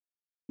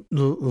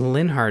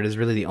Linhardt is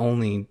really the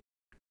only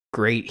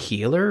great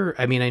healer.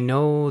 I mean, I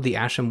know the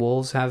Ashen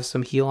Wolves have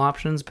some heal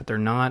options, but they're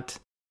not.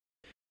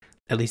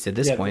 At least at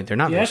this point, they're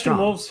not very strong.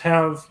 The Ashen Wolves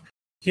have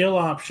heal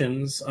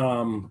options.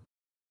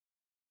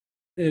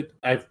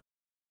 I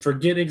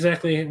forget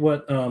exactly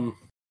what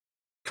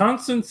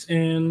Constance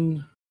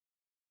and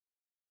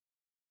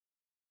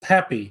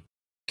Happy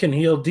can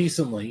heal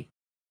decently.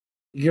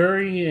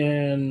 Yuri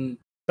and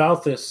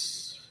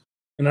Balthus,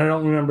 and I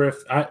don't remember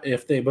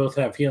if they both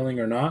have healing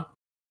or not.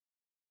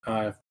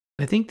 I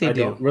think they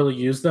do. I don't really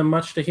use them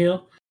much to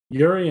heal.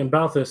 Yuri and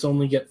Balthus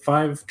only get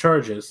 5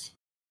 charges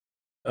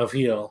of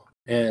heal,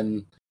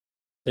 and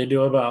they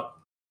do about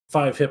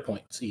 5 hit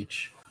points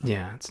each.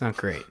 Yeah, it's not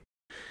great.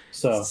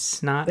 So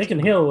they can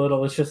heal a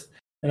little. It's just,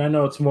 and I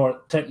know it's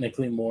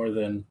technically more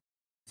than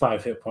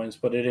 5 hit points,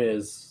 but it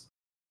is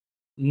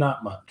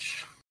not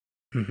much.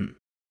 Mm-hmm.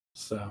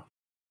 So.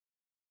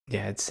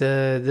 Yeah, it's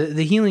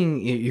the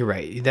healing. You're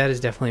right. That is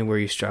definitely where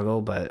you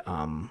struggle. But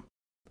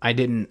I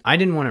didn't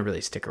want to really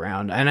stick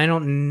around, and I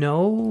don't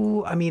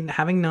know. I mean,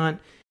 having not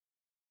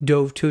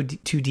dove too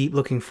deep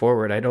looking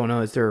forward, I don't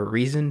know. Is there a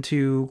reason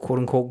to quote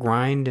unquote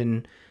grind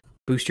and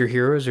boost your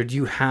heroes, or do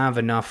you have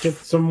enough? Get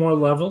some more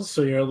levels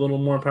so you're a little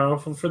more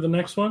powerful for the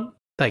next one.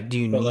 Like, do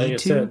you need to? Like I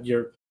said,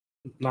 you're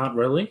not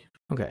really.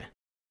 Okay.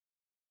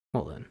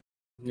 Well then,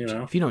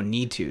 if you don't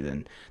need to,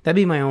 then that'd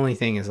be my only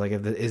thing. Is like,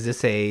 is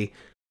this a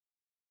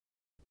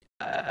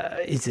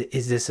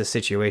is this a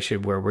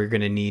situation where we're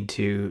going to need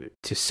to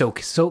soak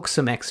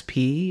some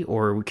XP,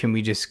 or can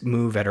we just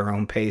move at our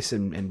own pace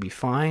and be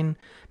fine?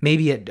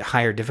 Maybe at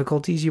higher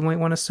difficulties you might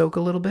want to soak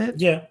a little bit.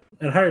 Yeah,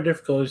 at higher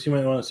difficulties you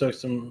might want to soak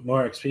some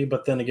more XP,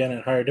 but then again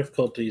at higher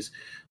difficulties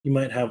you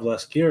might have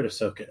less gear to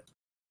soak it.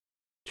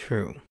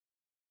 True.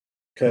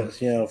 Because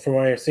from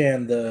what I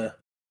understand, the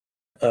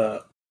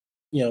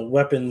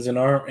weapons and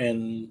art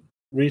and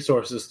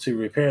resources to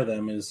repair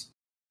them is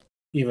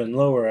even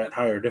lower at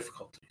higher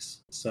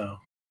difficulties. So,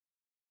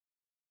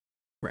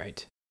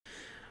 right.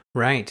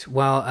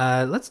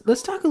 Well,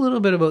 let's talk a little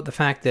bit about the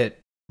fact that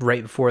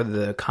right before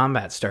the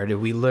combat started,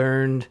 we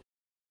learned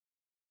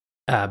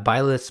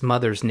Byleth's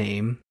mother's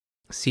name,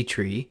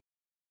 Citri.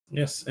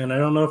 Yes, and I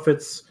don't know if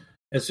it's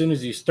as soon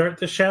as you start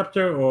the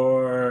chapter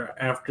or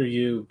after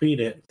you beat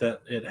it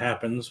that it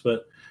happens,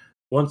 but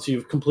once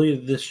you've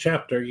completed this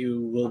chapter,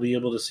 you will be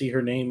able to see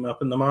her name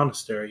up in the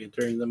monastery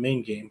during the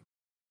main game.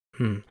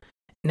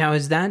 Now,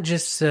 is that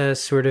just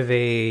sort of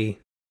a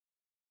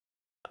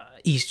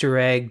Easter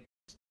egg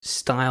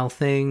style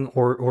thing,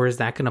 or is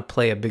that going to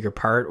play a bigger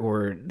part,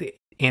 or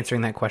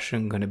answering that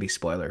question going to be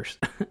spoilers?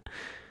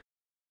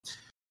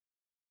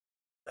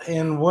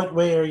 In what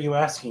way are you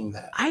asking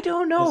that? I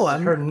don't know.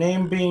 Is her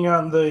name being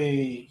on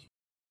the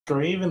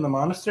grave in the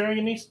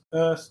monastery?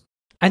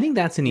 I think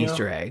that's an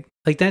Easter egg.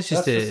 Like that's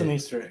just an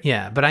Easter egg.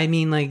 Yeah, but I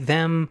mean, like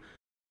them.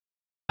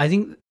 I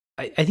think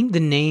the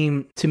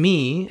name, to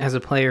me as a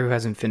player who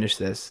hasn't finished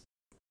this,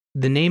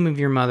 the name of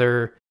your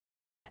mother,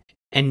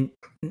 and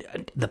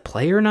the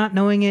player not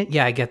knowing it.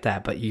 Yeah, I get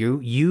that, but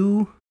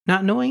you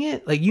not knowing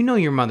it, like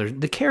your mother.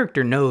 The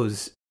character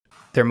knows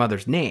their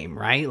mother's name,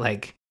 right?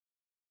 Like,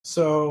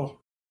 so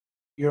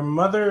your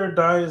mother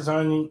dies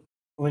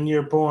when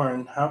you're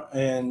born,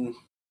 and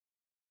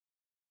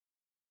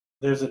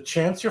there's a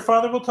chance your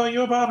father will tell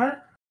you about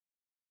her.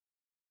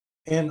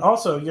 And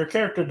also, your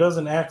character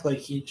doesn't act like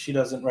she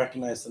doesn't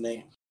recognize the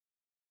name.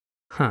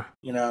 Huh.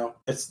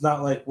 It's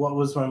not like, what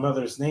was my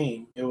mother's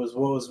name? It was,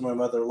 what was my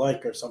mother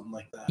like, or something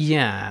like that.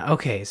 Yeah,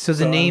 okay. So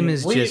the name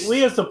is just...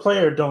 We as the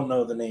player don't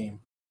know the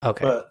name.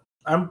 Okay. But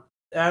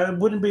I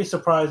wouldn't be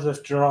surprised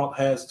if Geralt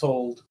has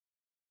told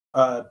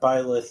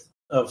Byleth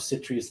of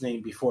Citri's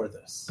name before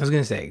this. I was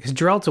going to say, because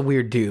Geralt's a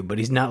weird dude, but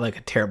he's not like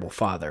a terrible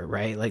father,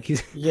 right? Like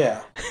he's...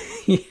 Yeah.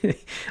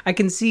 I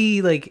can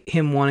see like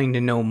him wanting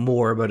to know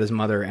more about his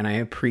mother, and I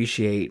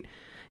appreciate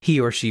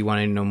he or she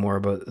wanting to know more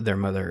about their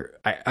mother.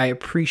 I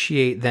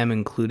appreciate them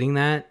including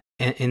that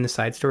in the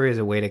side story as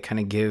a way to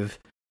kind of give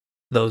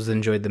those that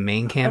enjoyed the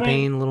main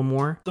campaign a little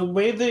more. The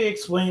way they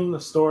explain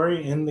the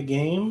story in the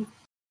game,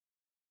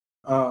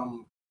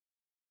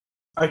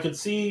 I could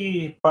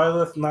see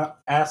Byleth not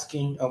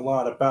asking a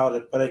lot about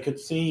it, but I could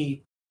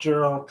see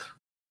Geralt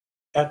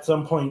at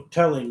some point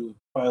telling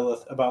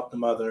Byleth about the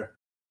mother,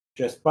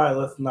 just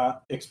Byleth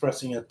not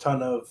expressing a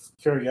ton of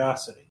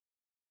curiosity.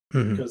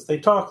 Mm-hmm. Because they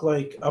talk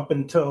like, up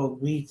until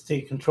we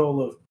take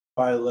control of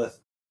Byleth,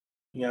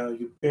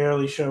 you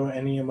barely show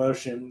any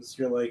emotions.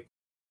 You're like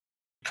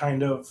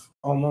kind of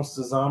almost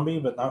a zombie,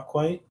 but not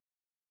quite.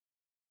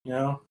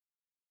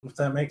 If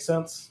that makes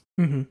sense.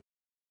 Mm-hmm.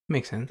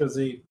 Makes sense. Because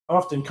they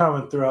often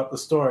comment throughout the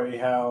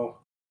story or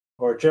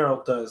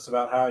Geralt does,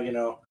 about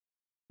how,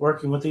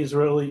 working with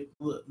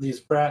these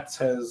brats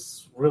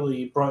has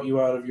really brought you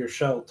out of your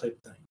shell type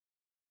thing.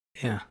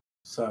 Yeah.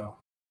 So.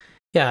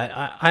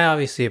 Yeah, I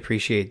obviously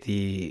appreciate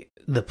the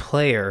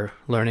player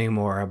learning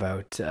more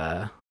about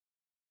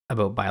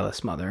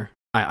Byleth's mother.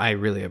 I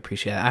really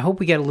appreciate it. I hope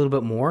we get a little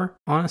bit more,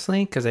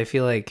 honestly, because I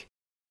feel like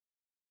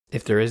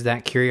if there is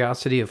that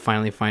curiosity of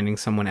finally finding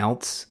someone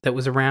else that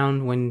was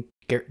around when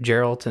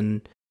Geralt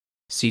and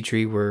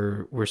Citri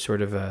were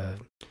sort of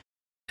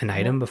an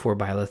item before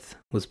Byleth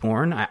was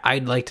born,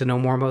 I'd like to know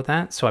more about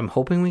that. So I'm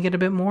hoping we get a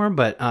bit more.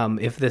 But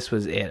if this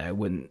was it, I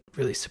wouldn't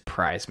really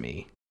surprise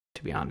me,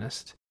 to be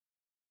honest.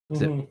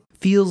 Mm-hmm. It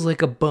feels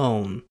like a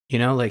bone,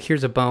 like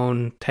here's a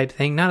bone type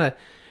thing. Not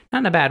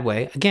in a bad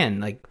way. Again,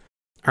 like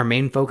our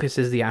main focus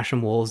is the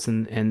Ashen Wolves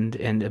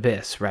and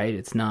Abyss, right?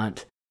 It's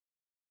not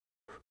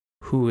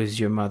who is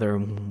your mother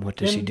and what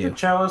does she do. The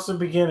Chalice of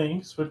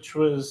Beginnings, which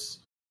was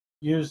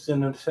used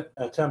in an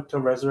attempt to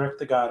resurrect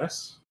the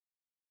goddess,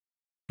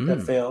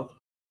 that failed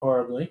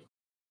horribly.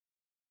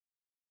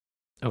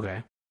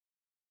 Okay.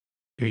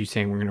 Are you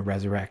saying we're going to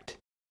resurrect?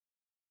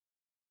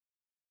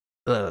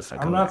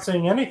 I'm not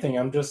saying anything.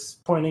 I'm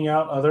just pointing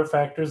out other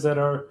factors that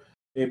are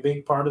a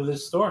big part of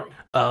this story.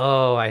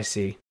 Oh, I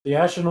see. The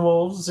Ashen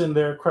Wolves and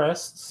their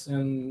crests,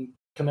 and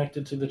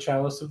connected to the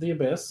Chalice of the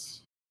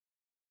Abyss.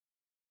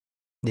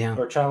 Yeah.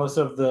 Or Chalice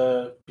of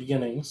the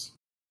Beginnings.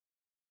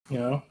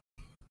 Well,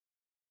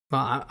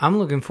 I'm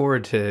looking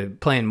forward to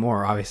playing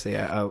more, obviously.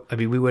 I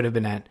mean, we would have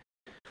been at...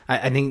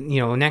 I think,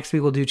 next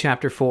week we'll do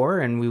Chapter 4,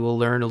 and we will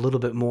learn a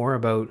little bit more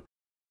about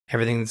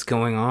everything that's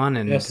going on,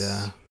 and...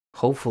 Yes.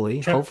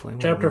 Hopefully.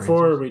 Chapter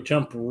 4, we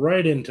jump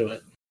right into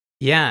it.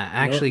 Yeah,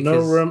 actually.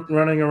 No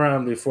running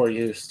around before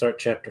you start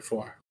Chapter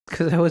 4.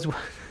 Because I was...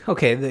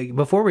 Okay,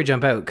 before we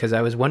jump out, because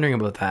I was wondering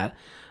about that,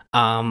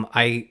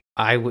 I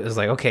was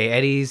like, okay,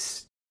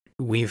 Eddie's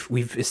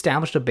we've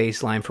established a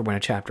baseline for when a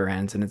chapter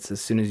ends, and it's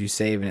as soon as you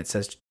save and it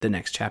says the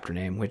next chapter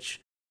name,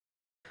 which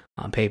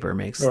on paper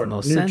makes the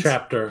most new sense.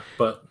 Chapter,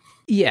 but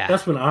yeah,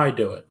 that's when I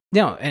do it.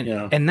 No,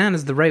 and that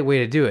is the right way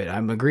to do it.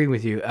 I'm agreeing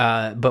with you.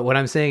 But what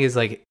I'm saying is,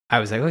 like, I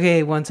was like,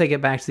 okay, once I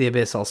get back to the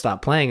Abyss, I'll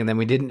stop playing. And then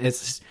we didn't.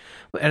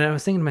 And I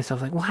was thinking to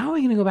myself, like, well, how are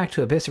we going to go back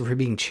to Abyss if we're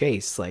being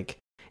chased? Like,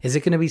 is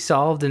it going to be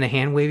solved in a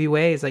hand wavy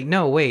way? It's like,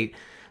 no, wait,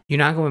 you're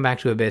not going back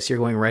to Abyss. You're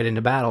going right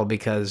into battle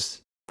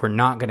because we're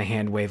not going to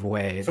hand wave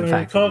away. If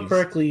I recall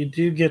correctly, you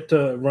do get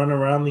to run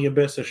around the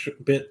Abyss a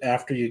bit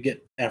after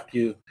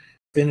you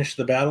finish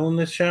the battle in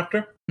this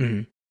chapter.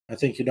 Mm-hmm. I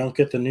think you don't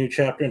get the new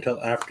chapter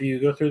until after you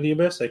go through the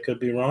Abyss. I could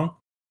be wrong.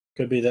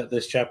 Could be that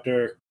this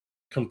chapter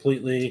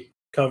completely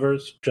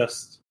covers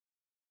just,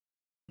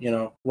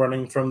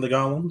 running from the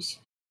golems.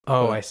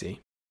 Oh, but I see.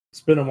 It's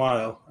been a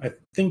while. I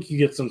think you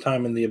get some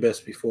time in the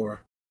Abyss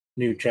before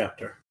new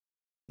chapter.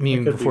 I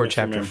mean, before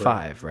chapter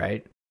 5,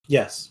 right?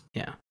 Yes.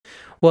 Yeah.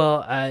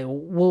 Well,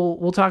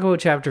 we'll talk about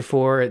chapter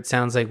 4. It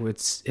sounds like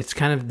it's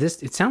kind of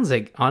this. It sounds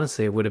like,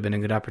 honestly, it would have been a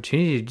good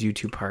opportunity to do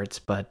 2 parts,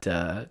 but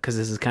because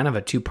this is kind of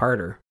a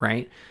 2-parter,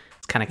 right?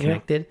 It's kind of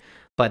connected. Yeah.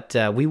 But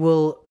we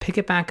will pick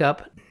it back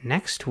up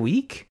next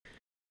week.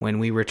 When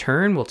we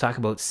return, we'll talk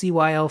about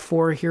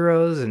CYL4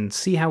 heroes and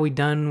see how we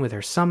done with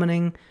our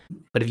summoning.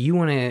 But if you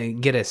want to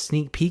get a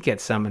sneak peek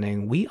at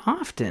summoning, we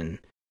often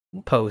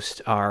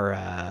post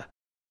our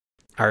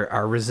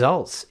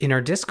results in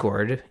our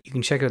Discord. You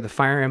can check out the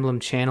Fire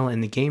Emblem channel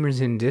in the Gamers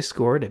In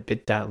Discord at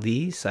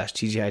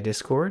bit.ly/TGI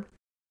Discord.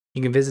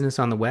 You can visit us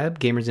on the web,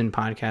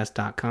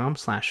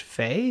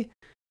 gamersinpodcast.com/Faye.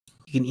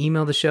 You can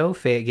email the show,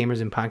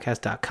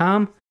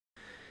 faye@gamersinpodcast.com.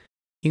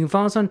 You can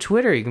follow us on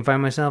Twitter. You can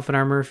find myself at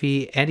R.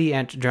 Murphy, Eddie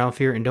at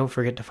Dralfear, and don't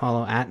forget to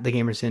follow at The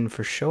Gamers In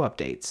for show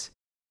updates.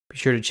 Be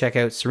sure to check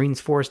out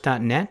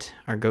serenesforest.net,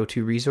 our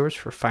go-to resource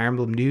for Fire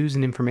Emblem news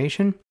and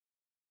information.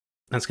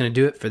 That's going to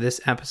do it for this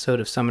episode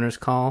of Summoner's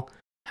Call.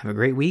 Have a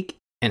great week,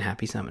 and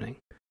happy summoning.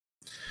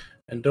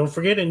 And don't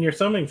forget, in your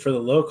summoning, for the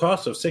low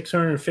cost of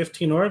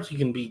 615 orbs, you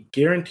can be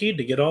guaranteed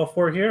to get all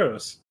 4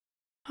 heroes.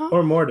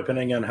 Or more,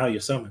 depending on how you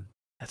summon.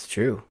 That's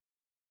true.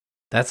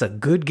 That's a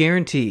good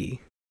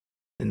guarantee.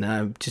 And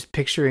I'm just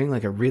picturing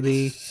like a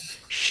really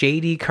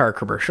shady car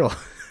commercial.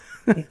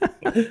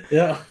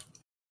 Yeah.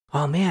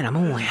 Oh man, I'm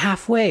only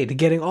halfway to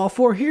getting all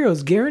 4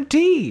 heroes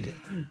guaranteed.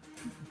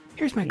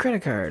 Here's my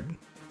credit card.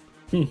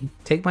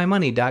 Take my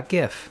money,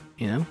 .gif,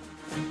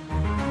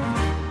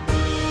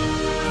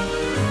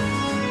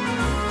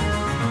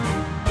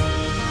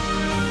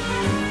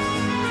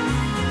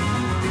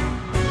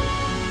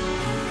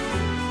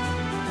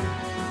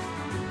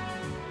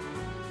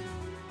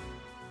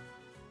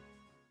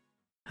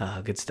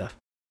 Good stuff.